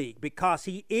this league, because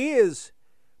he is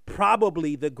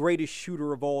probably the greatest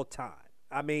shooter of all time.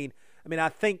 I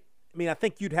think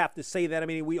you'd have to say that.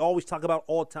 We always talk about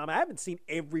all time. I haven't seen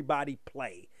everybody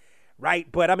play,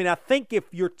 right? But I think if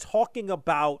you're talking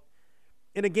about,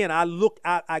 and again,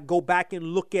 I go back and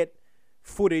look at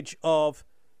footage of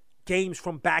games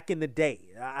from back in the day.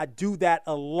 I do that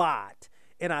a lot,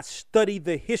 and I study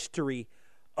the history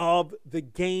of the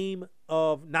game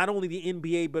of not only the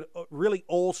NBA, but really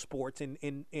all sports,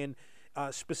 and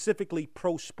specifically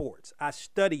pro sports. I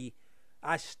study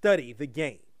the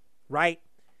game, right?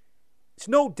 It's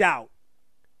no doubt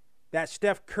that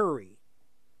Steph Curry,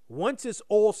 once it's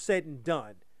all said and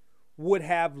done, would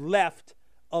have left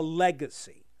a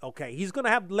legacy. Okay, he's going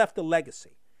to have left a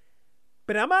legacy.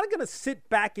 But I'm not going to sit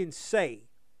back and say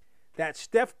that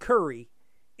Steph Curry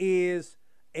is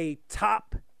a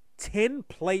top 10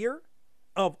 player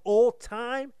of all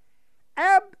time.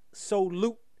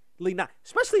 Absolutely not,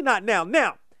 especially not now.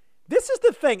 Now, this is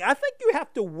the thing. I think you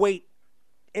have to wait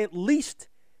at least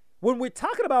when we're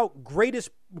talking about greatest.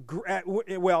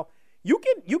 Well, you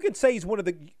can say he's one of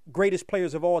the greatest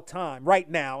players of all time right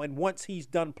now, and once he's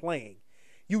done playing,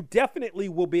 you definitely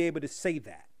will be able to say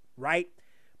that, right?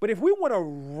 But if we want to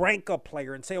rank a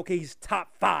player and say, okay, he's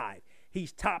top 5,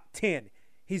 he's top 10,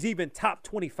 he's even top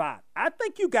 25, I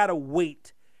think you got to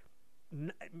wait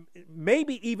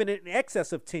maybe even in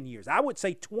excess of 10 years. I would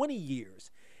say 20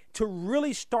 years to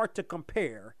really start to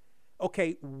compare,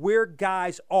 okay, where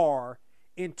guys are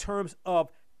in terms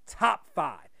of top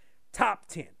 5, top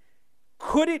 10.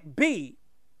 Could it be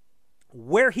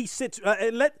where he sits?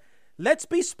 Let's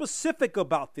be specific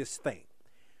about this thing.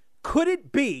 Could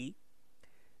it be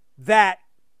that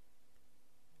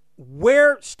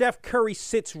where Steph Curry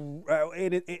sits,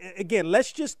 and again,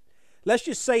 let's just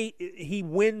say he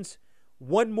wins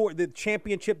the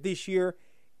championship this year,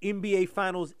 NBA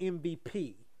Finals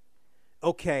MVP,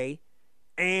 okay,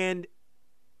 and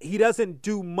he doesn't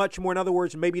do much more. In other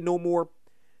words, maybe no more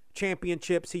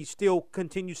championships. He still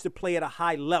continues to play at a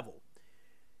high level.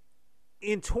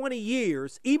 In 20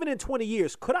 years, even in 20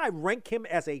 years, could I rank him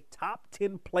as a top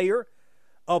 10 player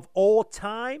of all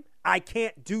time? I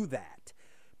can't do that,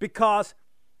 because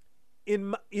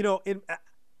in no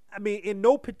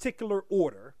particular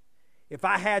order, if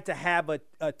I had to have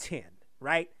a 10,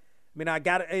 right? I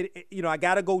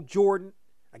gotta go Jordan,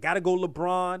 I gotta go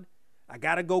LeBron, I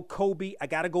gotta go Kobe, I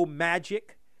gotta go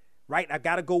Magic, right? I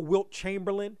gotta go Wilt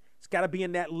Chamberlain. It's gotta be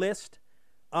in that list.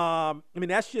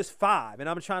 That's just 5, and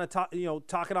I'm trying to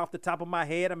talk it off the top of my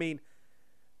head.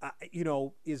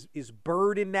 Is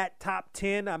Bird in that top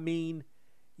 10?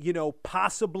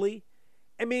 Possibly.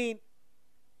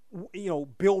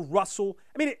 Bill Russell.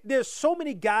 There's so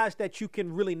many guys that you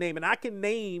can really name, and I can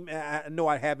name. I know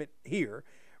I have it here,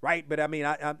 right? But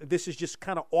this is just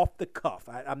kind of off the cuff.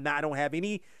 I don't have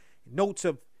any notes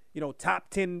of top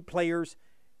 10 players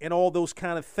and all those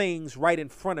kind of things right in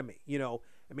front of me. You know,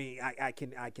 I mean, I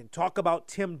can talk about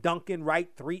Tim Duncan, right?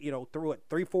 Through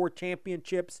 3-4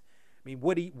 championships. I mean,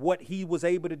 what he was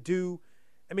able to do.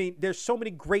 I mean, there's so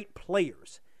many great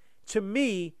players. To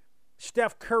me,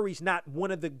 Steph Curry's not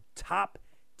one of the top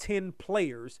 10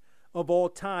 players of all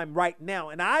time right now.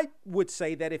 And I would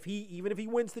say that even if he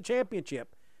wins the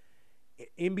championship,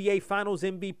 NBA Finals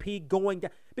MVP going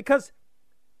down, because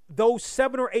those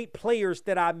 7 or 8 players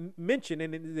that I mentioned,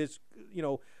 and there's,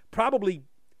 probably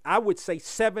I would say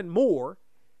 7 more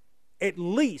at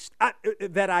least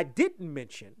that I didn't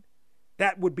mention,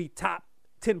 that would be top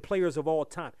 10 players of all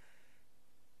time,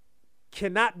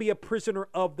 cannot be a prisoner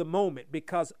of the moment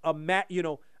because a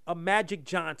Magic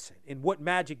Johnson and what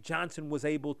Magic Johnson was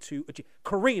able to achieve.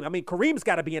 Kareem's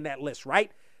got to be in that list,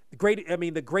 right? The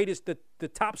greatest, the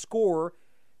top scorer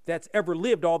that's ever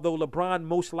lived, although LeBron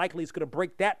most likely is going to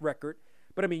break that record.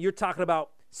 But, I mean, you're talking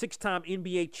about 6-time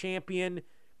NBA champion.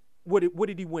 What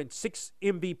did he win? 6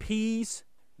 MVPs?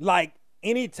 Like,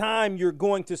 anytime you're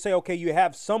going to say, okay, you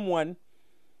have someone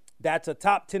that's a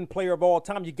top 10 player of all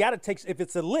time, you got to take, if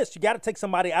it's a list, you got to take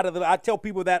somebody out of I tell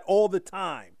people that all the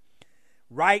time,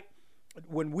 right?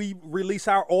 When we release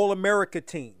our All-America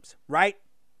teams, right?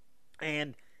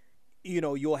 And,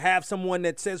 you'll have someone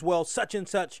that says, well, such and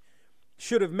such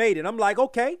should have made it. I'm like,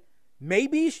 okay,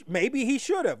 maybe he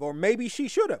should have, or maybe she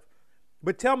should have.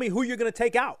 But tell me who you're going to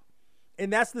take out.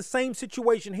 And that's the same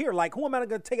situation here. Like, who am I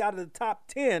going to take out of the top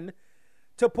 10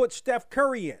 to put Steph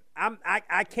Curry in?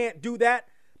 I can't do that.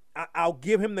 I'll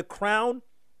give him the crown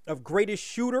of greatest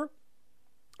shooter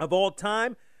of all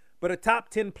time, but a top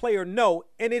 10 player, no.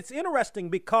 And it's interesting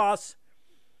because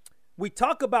we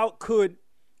talk about, could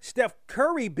Steph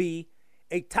Curry be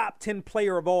a top 10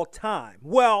 player of all time?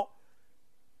 Well,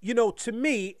 to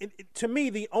me,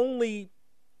 the only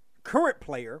current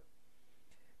player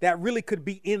that really could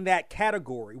be in that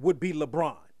category would be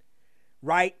LeBron,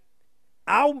 right?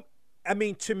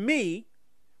 To me,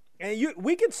 and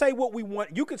we can say what we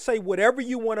want. You can say whatever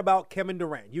you want about Kevin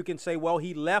Durant. You can say, well,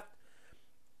 he left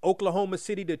Oklahoma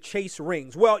City to chase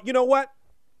rings. Well, you know what?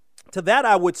 To that,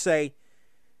 I would say,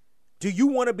 do you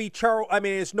want to be Charles? I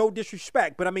mean, it's no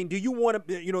disrespect, but do you want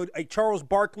to, a Charles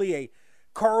Barkley, a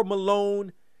Karl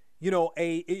Malone,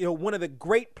 one of the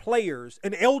great players,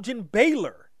 an Elgin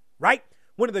Baylor, right?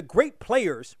 One of the great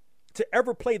players to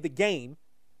ever play the game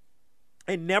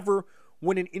and never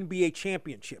win an NBA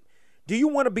championship. Do you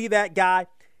want to be that guy?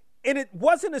 And it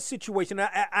wasn't a situation.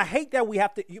 I hate that we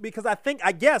have to, because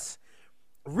I guess,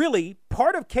 really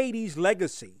part of KD's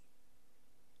legacy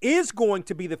is going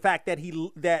to be the fact that he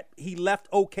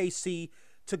left OKC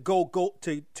to go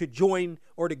to join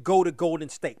or to go to Golden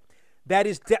State. That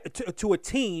is to a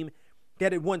team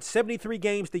that had won 73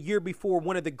 games the year before,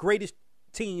 one of the greatest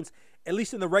teams, at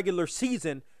least in the regular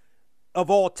season of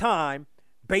all time,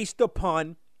 based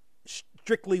upon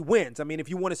strictly wins. I mean, if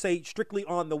you want to say strictly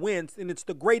on the wins, then it's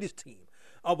the greatest team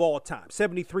of all time,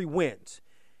 73 wins.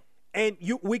 And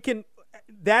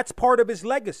that's part of his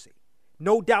legacy,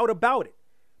 no doubt about it.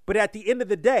 But at the end of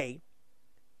the day,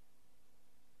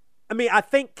 I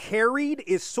think carried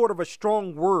is sort of a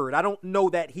strong word. I don't know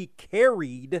that he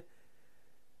carried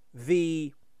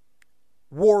the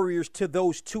Warriors to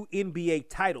those 2 NBA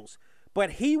titles,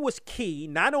 but he was key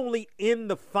not only in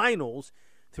the finals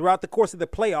throughout the course of the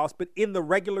playoffs, but in the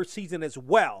regular season as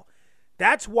well.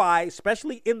 That's why,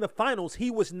 especially in the finals, he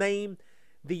was named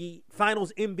the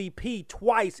finals MVP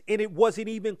twice, and it wasn't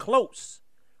even close.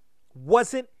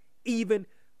 Wasn't even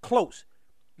close.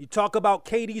 You talk about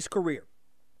KD's career.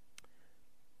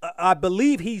 I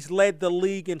believe he's led the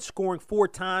league in scoring 4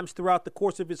 times throughout the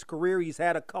course of his career. He's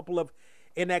had a couple of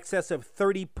in excess of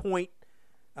 30-point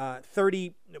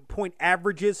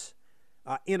averages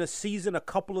in a season, a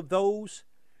couple of those.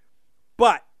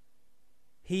 But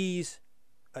he's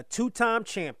a 2-time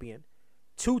champion,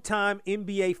 2-time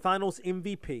NBA Finals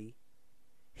MVP.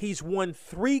 He's won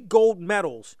 3 gold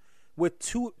medals with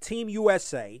Team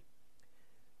USA.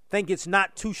 Think it's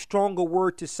not too strong a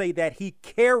word to say that he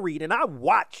carried, and I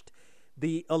watched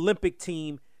the Olympic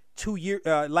team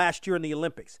last year in the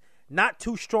Olympics. Not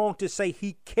too strong to say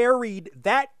he carried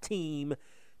that team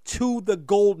to the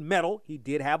gold medal. He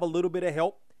did have a little bit of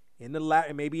help in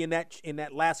that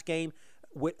last game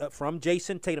from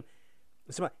Jason Tatum.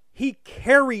 He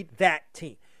carried that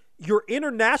team. Your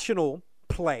international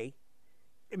play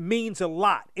means a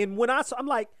lot. And when I'm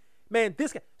like, man,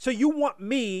 this guy. So you want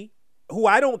me, who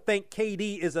I don't think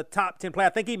KD is a top 10 player.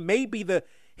 I think he may be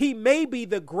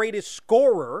the greatest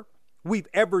scorer we've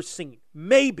ever seen.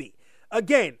 Maybe.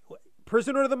 Again,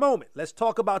 prisoner of the moment. Let's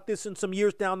talk about this in some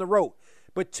years down the road.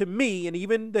 But to me, and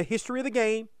even the history of the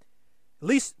game, at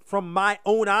least from my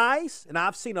own eyes, and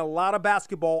I've seen a lot of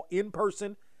basketball in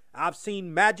person. I've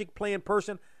seen Magic play in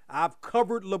person. I've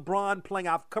covered LeBron playing.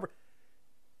 I've covered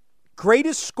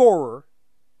greatest scorer,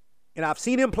 and I've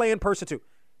seen him play in person too,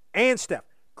 and Steph.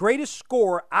 Greatest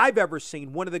scorer I've ever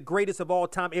seen, one of the greatest of all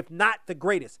time, if not the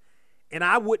greatest. And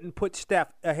I wouldn't put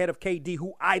Steph ahead of KD,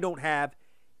 who I don't have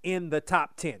in the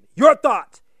top 10. Your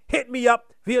thoughts? Hit me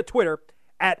up via Twitter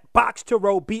at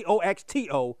Box2Row,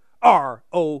 BOXTOROW.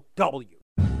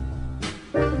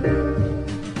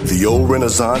 The old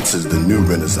Renaissance is the new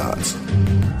Renaissance,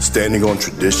 standing on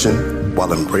tradition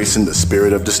while embracing the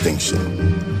spirit of distinction.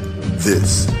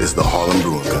 This is the Harlem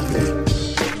Brewing Company.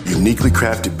 Uniquely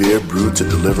crafted beer brewed to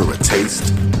deliver a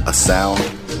taste, a sound,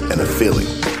 and a feeling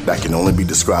that can only be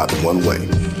described in one way,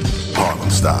 Harlem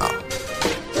style.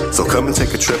 So come and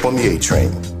take a trip on the A Train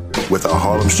with our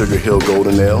Harlem Sugar Hill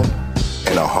Golden Ale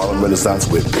and our Harlem Renaissance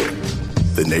Wit Beer,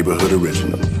 the neighborhood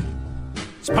original.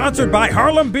 Sponsored by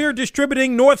Harlem Beer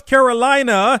Distributing North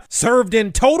Carolina, served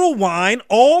in Total Wine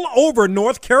all over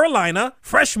North Carolina,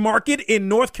 Fresh Market in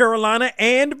North Carolina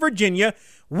and Virginia,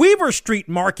 Weaver Street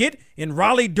Market in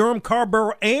Raleigh, Durham,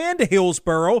 Carrboro, and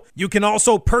Hillsborough. You can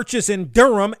also purchase in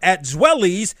Durham at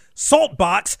Zwelly's,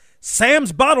 Saltbox,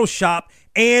 Sam's Bottle Shop,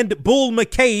 and Bull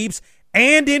McCabe's,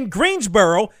 and in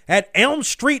Greensboro at Elm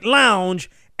Street Lounge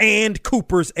and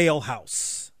Cooper's Ale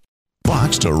House.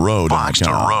 Box2Row.com is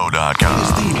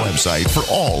the website for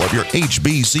all of your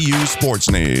HBCU sports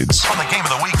needs. From the Game of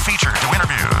the Week feature to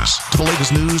interviews to the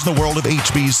latest news in the world of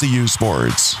HBCU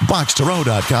sports,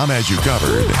 Box2Row.com has you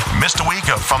covered. Missed a week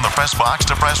of From the Press Box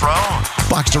to Press Row?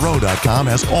 Box2Row.com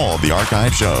has all the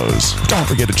archive shows. Don't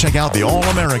forget to check out the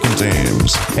All-American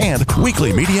teams and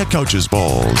weekly media coaches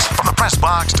polls. From the Press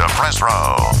Box to Press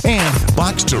Row and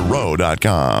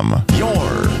Box2Row.com,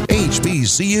 your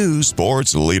HBCU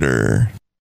sports leader.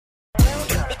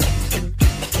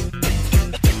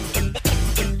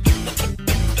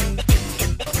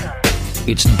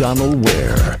 It's Donald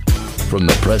Ware from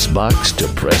the Press Box to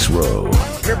Press Row.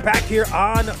 We're back here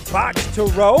on Box to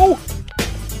Row.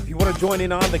 If you want to join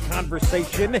in on the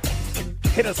conversation,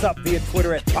 hit us up via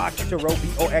Twitter at Box2Row,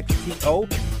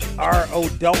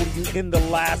 BOXTOROW. In the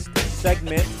last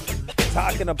segment,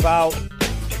 talking about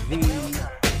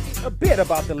a bit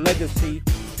about the legacy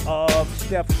of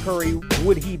Steph Curry.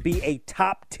 Would he be a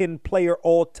top 10 player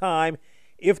all time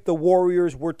if the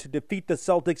Warriors were to defeat the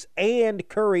Celtics and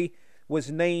Curry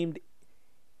was named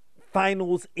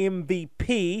Finals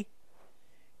MVP?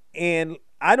 And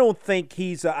I don't think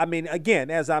he's, again,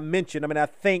 as I mentioned, I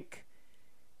think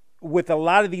with a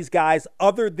lot of these guys,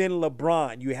 other than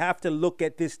LeBron, you have to look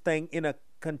at this thing in a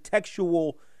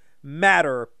contextual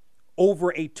matter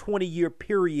over a 20-year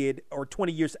period or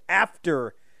 20 years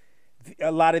after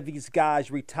a lot of these guys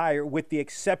retire, with the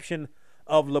exception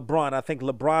of LeBron. I think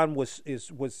LeBron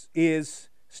is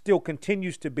still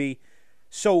continues to be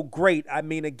so great.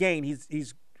 Again,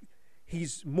 he's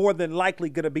more than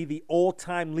likely going to be the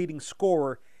all-time leading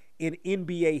scorer in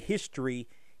NBA history.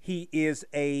 He is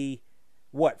a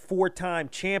four-time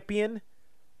champion.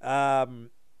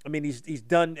 He's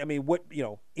done.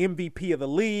 MVP of the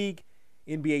league,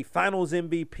 NBA Finals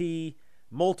MVP,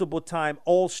 multiple-time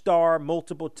All-Star,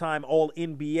 multiple-time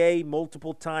All-NBA,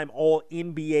 multiple-time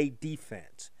All-NBA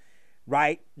defense.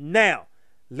 Right now,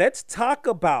 let's talk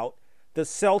about the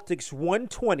Celtics'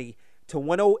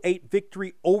 120-108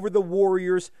 victory over the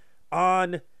Warriors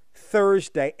on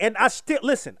Thursday. And I still,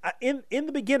 listen, in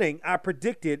the beginning, I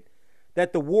predicted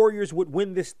that the Warriors would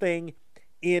win this thing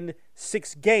in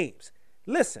 6 games.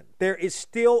 Listen, there is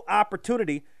still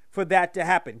opportunity for that to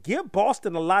happen. Give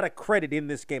Boston a lot of credit in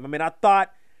this game. I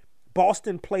thought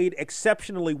Boston played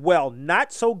exceptionally well.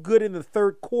 Not so good in the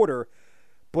third quarter,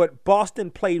 but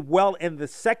Boston played well in the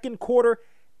second quarter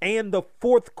and the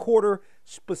fourth quarter,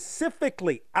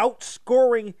 specifically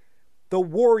outscoring the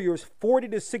Warriors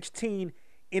 40-16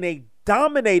 in a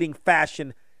dominating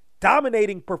fashion,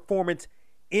 dominating performance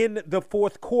in the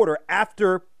fourth quarter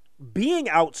after being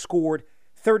outscored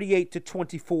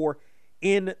 38-24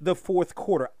 in the fourth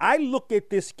quarter. I look at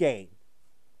this game,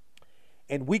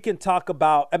 and we can talk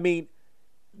about,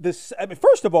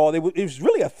 first of all, it was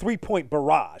really a three-point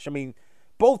barrage.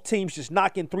 Both teams just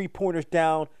knocking three-pointers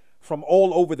down from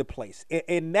all over the place.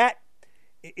 And that,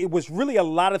 it was really a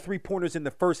lot of three-pointers in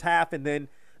the first half, and then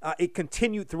it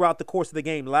continued throughout the course of the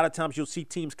game. A lot of times you'll see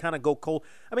teams kind of go cold.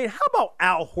 How about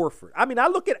Al Horford? I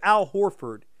look at Al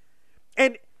Horford,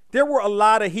 and there were a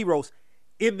lot of heroes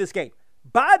in this game.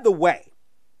 By the way,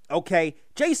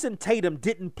 Jason Tatum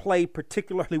didn't play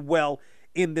particularly well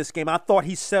in this game. I thought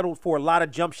he settled for a lot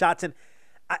of jump shots, and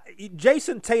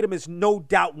Jason Tatum is no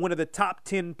doubt one of the top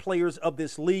 10 players of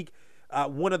this league.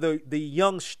 one of the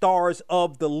young stars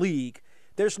of the league.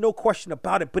 There's no question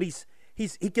about it, but he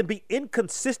can be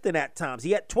inconsistent at times.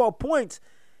 He had 12 points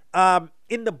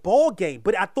in the ball game,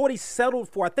 but I thought he settled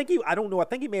for, I think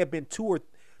he may have been 2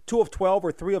 of 12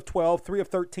 or 3 of 12, 3 of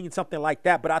 13, something like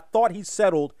that, but I thought he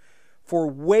settled for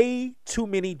way too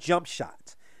many jump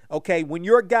shots. Okay, when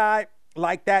you're a guy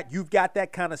like that, you've got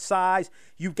that kind of size,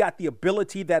 you've got the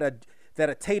ability that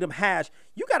a Tatum has,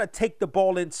 you got to take the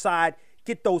ball inside,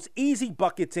 get those easy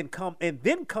buckets and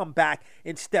then come back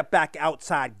and step back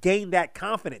outside, gain that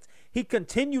confidence. He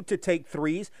continued to take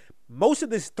threes. Most of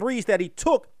the threes that he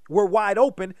took were wide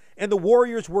open, and the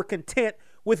Warriors were content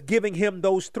with giving him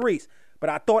those threes. But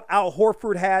I thought Al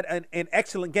Horford had an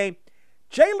excellent game.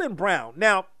 Jaylen Brown.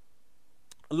 Now,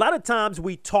 a lot of times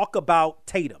we talk about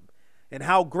Tatum and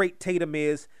how great Tatum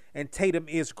is, and Tatum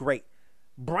is great.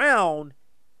 Brown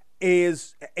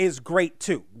is great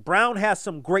too. Brown has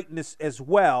some greatness as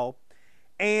well.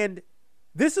 And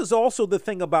this is also the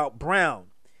thing about Brown.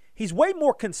 He's way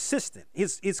more consistent.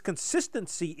 His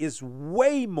consistency is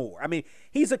way more. I mean,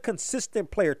 he's a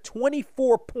consistent player.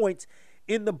 24 points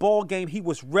in the ball game. He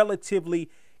was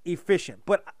relatively efficient.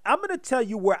 But I'm going to tell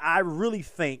you where I really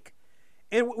think,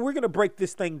 and we're going to break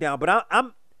this thing down, but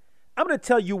I'm going to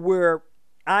tell you where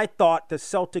I thought the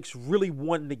Celtics really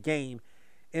won the game,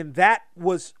 and that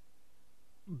was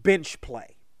bench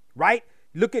play, right?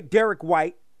 Look at Derek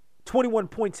White, 21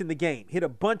 points in the game, hit a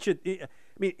bunch of, I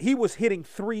mean, he was hitting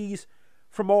threes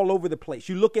from all over the place.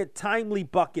 You look at timely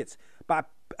buckets by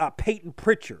Peyton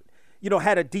Pritchard,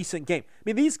 had a decent game. I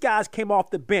mean, these guys came off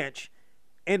the bench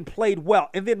and played well.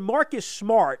 And then Marcus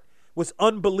Smart was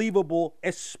unbelievable,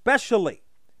 especially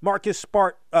Marcus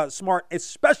Smart,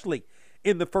 especially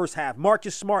in the first half.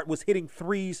 Marcus Smart was hitting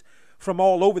threes from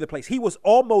all over the place. He was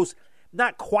almost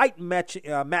not quite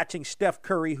matching Steph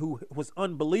Curry, who was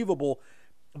unbelievable.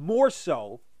 More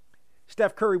so,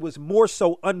 Steph Curry was more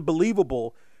so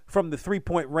unbelievable from the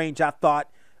three-point range, I thought,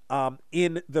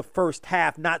 in the first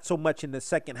half, not so much in the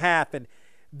second half. And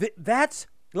that's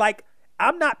like,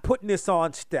 I'm not putting this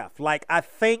on Steph. Like, I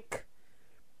think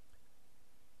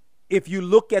if you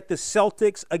look at the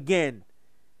Celtics, again,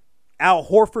 Al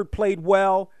Horford played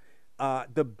well.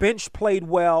 The bench played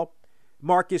well.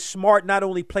 Marcus Smart not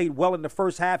only played well in the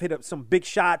first half, hit up some big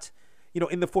shots,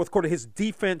 in the fourth quarter. His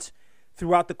defense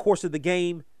throughout the course of the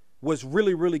game was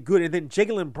really, really good. And then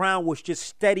Jaylen Brown was just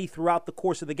steady throughout the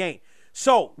course of the game.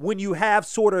 So when you have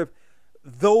sort of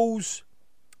those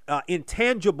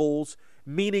intangibles,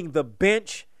 meaning the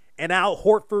bench and Al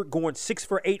Horford going 6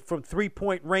 for 8 from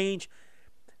three-point range,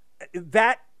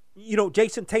 that,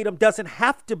 Jason Tatum doesn't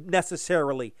have to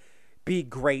necessarily be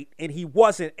great, and he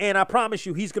wasn't. And I promise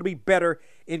you, he's going to be better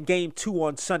in Game 2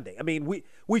 on Sunday. I mean,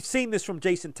 we've seen this from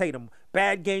Jason Tatum.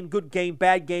 Bad game, good game,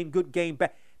 bad game, good game,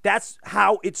 bad. That's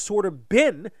how it's sort of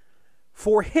been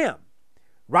for him,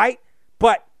 right?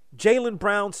 But Jaylen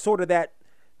Brown's sort of that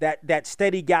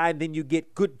steady guy, and then you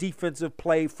get good defensive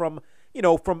play from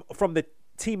the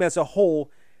team as a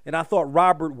whole. And I thought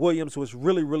Robert Williams was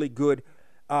really, really good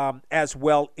as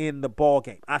well in the ball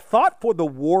game. I thought for the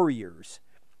Warriors,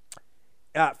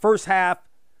 first half,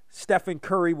 Stephen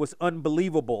Curry was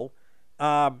unbelievable.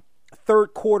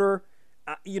 Third quarter,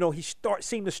 he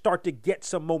seemed to start to get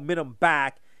some momentum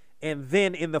back. And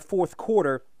then in the fourth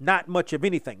quarter, not much of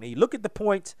anything. Now, you look at the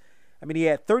points. I mean, he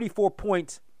had 34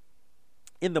 points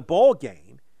in the ball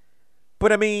game.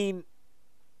 But, I mean,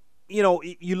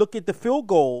 you look at the field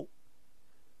goal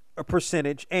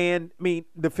percentage. And, I mean,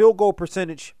 the field goal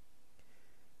percentage,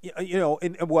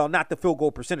 not the field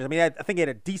goal percentage. I mean, I think he had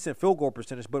a decent field goal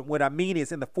percentage. But what I mean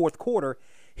is in the fourth quarter,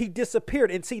 he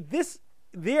disappeared. And see,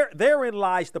 therein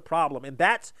lies the problem. And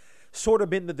that's sort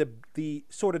of been the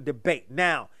sort of debate.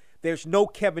 Now, there's no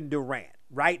Kevin Durant,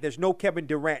 right? There's no Kevin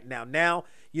Durant now. Now,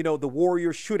 the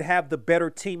Warriors should have the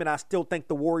better team, and I still think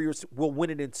the Warriors will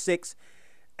win it in 6.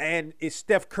 And it's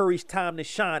Steph Curry's time to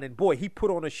shine. And, boy, he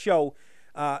put on a show,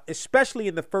 especially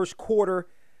in the first quarter.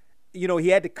 He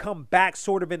had to come back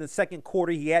sort of in the second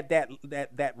quarter. He had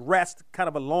that rest, kind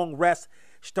of a long rest.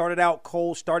 Started out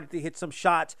cold, started to hit some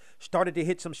shots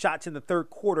in the third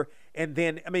quarter. And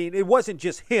then, I mean, it wasn't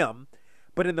just him,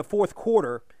 but in the fourth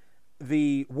quarter,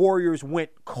 the Warriors went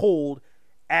cold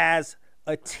as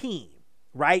a team,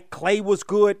 right? Clay was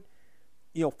good,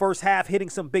 first half hitting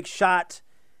some big shots.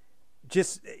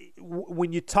 Just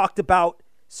when you talked about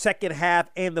second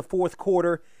half and the fourth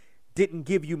quarter, didn't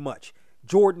give you much.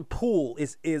 Jordan Poole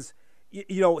is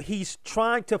he's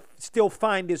trying to still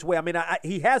find his way. I mean,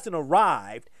 he hasn't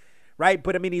arrived, right?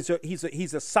 But I mean, he's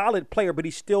a solid player, but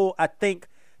he's still, I think,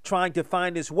 trying to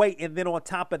find his way. And then on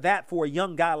top of that, for a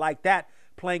young guy like that,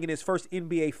 playing in his first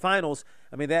NBA Finals.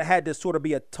 I mean, that had to sort of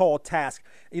be a tall task.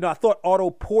 You know, I thought Otto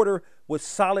Porter was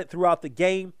solid throughout the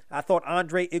game. I thought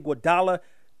Andre Iguodala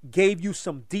gave you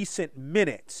some decent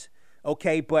minutes,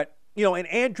 okay? But, you know, and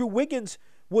Andrew Wiggins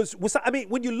was I mean,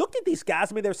 when you look at these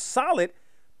guys, I mean, they're solid,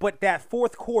 but that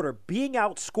fourth quarter, being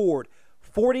outscored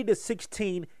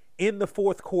 40-16 in the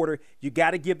fourth quarter, you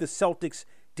got to give the Celtics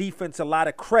defense a lot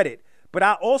of credit. But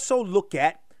I also look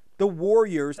at the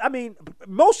Warriors. I mean,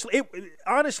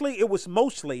 honestly, it was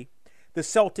mostly the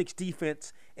Celtics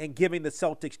defense and giving the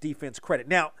Celtics defense credit.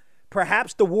 Now,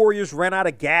 perhaps the Warriors ran out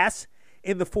of gas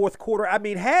in the fourth quarter. I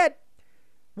mean, had,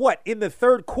 in the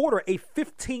third quarter, a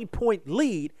 15-point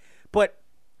lead, but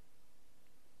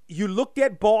you looked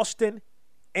at Boston,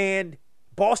 and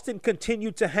Boston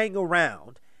continued to hang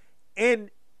around.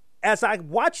 And as I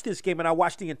watched this game, and I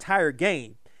watched the entire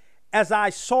game, as I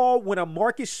saw when a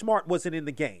Marcus Smart wasn't in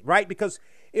the game, right? Because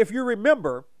if you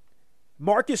remember,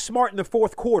 Marcus Smart in the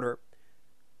fourth quarter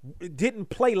didn't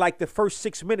play like the first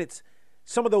 6 minutes.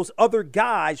 Some of those other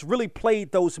guys really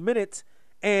played those minutes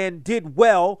and did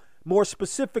well, more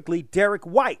specifically, Derek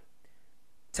White.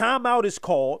 Timeout is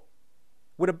called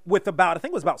with about, I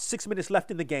think it was about 6 minutes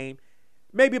left in the game.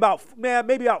 Maybe about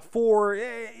 4,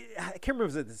 I can't remember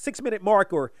if it was the 6 minute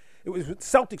mark or it was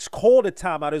Celtics called a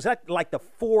timeout. It was at like the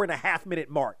 4.5 minute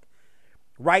mark,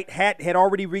 right? Had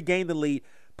already regained the lead,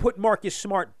 put Marcus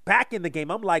Smart back in the game.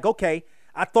 I'm like, okay,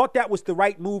 I thought that was the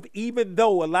right move, even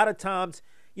though a lot of times,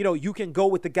 you know, you can go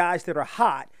with the guys that are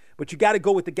hot, but you got to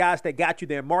go with the guys that got you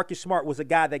there. Marcus Smart was a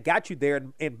guy that got you there,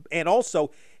 and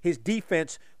also his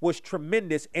defense was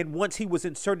tremendous. And once he was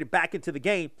inserted back into the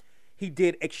game, he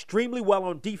did extremely well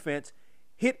on defense.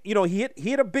 He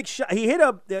hit a big shot. He hit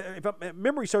if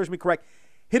memory serves me correct,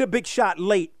 hit a big shot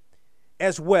late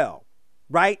as well,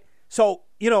 right? So,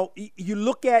 you know, you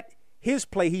look at his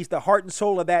play. He's the heart and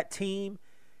soul of that team.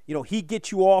 You know, he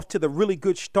gets you off to the really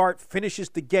good start, finishes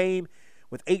the game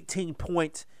with 18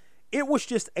 points. It was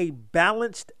just a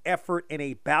balanced effort and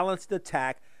a balanced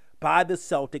attack by the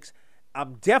Celtics.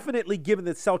 I'm definitely giving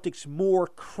the Celtics more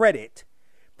credit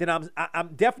than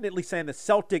I'm definitely saying the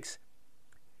Celtics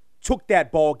took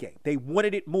that ball game. They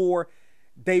wanted it more.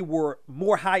 They were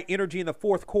more high energy in the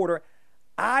fourth quarter.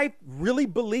 I really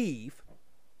believe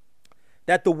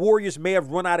that the Warriors may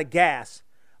have run out of gas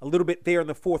a little bit there in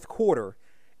the fourth quarter,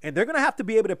 and they're going to have to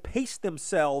be able to pace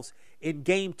themselves in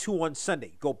Game 2 on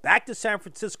Sunday. Go back to San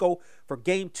Francisco for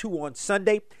Game 2 on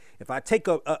Sunday. If I take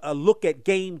a look at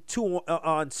Game 2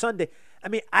 on Sunday, I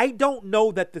mean, I don't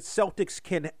know that the Celtics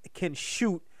can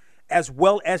shoot as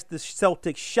well as the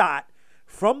Celtics shot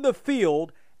from the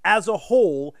field as a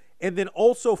whole, and then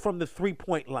also from the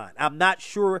three-point line. I'm not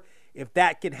sure if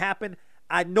that can happen.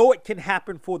 I know it can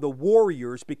happen for the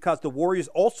Warriors because the Warriors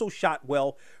also shot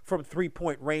well from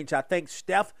three-point range. I think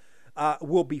Steph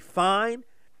will be fine.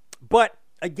 But,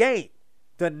 again,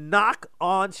 the knock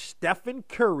on Stephen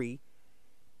Curry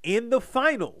in the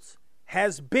finals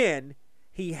has been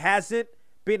he hasn't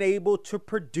been able to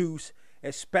produce,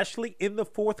 especially in the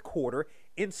fourth quarter,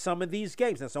 in some of these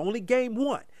games. That's only game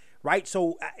one, right?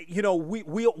 So, you know,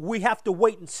 we have to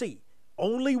wait and see.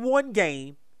 Only one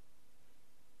game.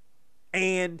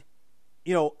 And,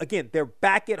 you know, again, they're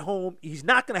back at home. He's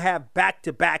not going to have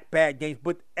back-to-back bad games.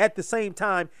 But at the same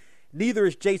time, neither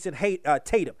is Jason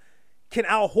Tatum. Can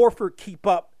Al Horford keep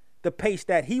up the pace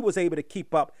that he was able to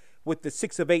keep up with the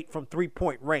 6 of 8 from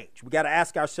three-point range? We got to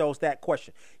ask ourselves that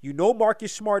question. You know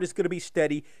Marcus Smart is going to be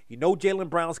steady. You know Jaylen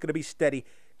Brown's going to be steady.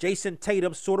 Jason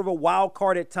Tatum, sort of a wild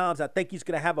card at times. I think he's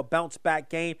going to have a bounce-back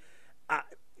game.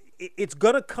 It's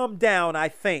going to come down, I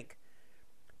think,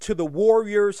 to the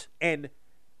Warriors and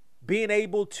being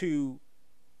able to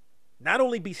not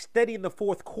only be steady in the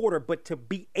fourth quarter, but to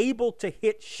be able to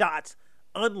hit shots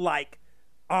unlike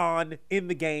in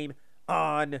the game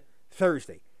on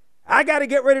Thursday. I got to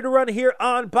get ready to run here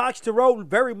on Box to Row.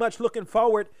 Very much looking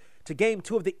forward to Game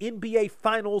 2 of the NBA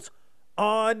Finals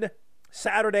on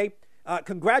Saturday.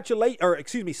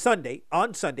 Sunday.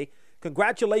 On Sunday.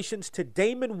 Congratulations to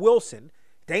Damon Wilson.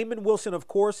 Damon Wilson, of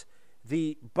course,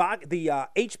 the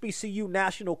HBCU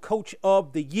National Coach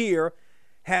of the Year,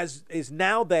 is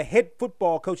now the head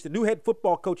football coach, the new head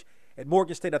football coach at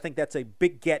Morgan State. I think that's a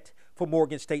big get for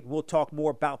Morgan State, and we'll talk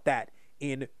more about that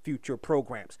in future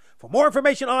programs. For more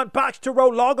information on Box to Row,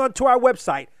 log on to our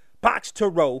website,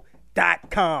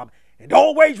 boxtorow.com. And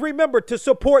always remember to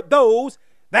support those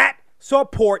that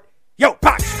support you.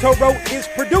 Box to Row is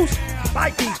produced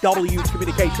by DW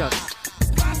Communications.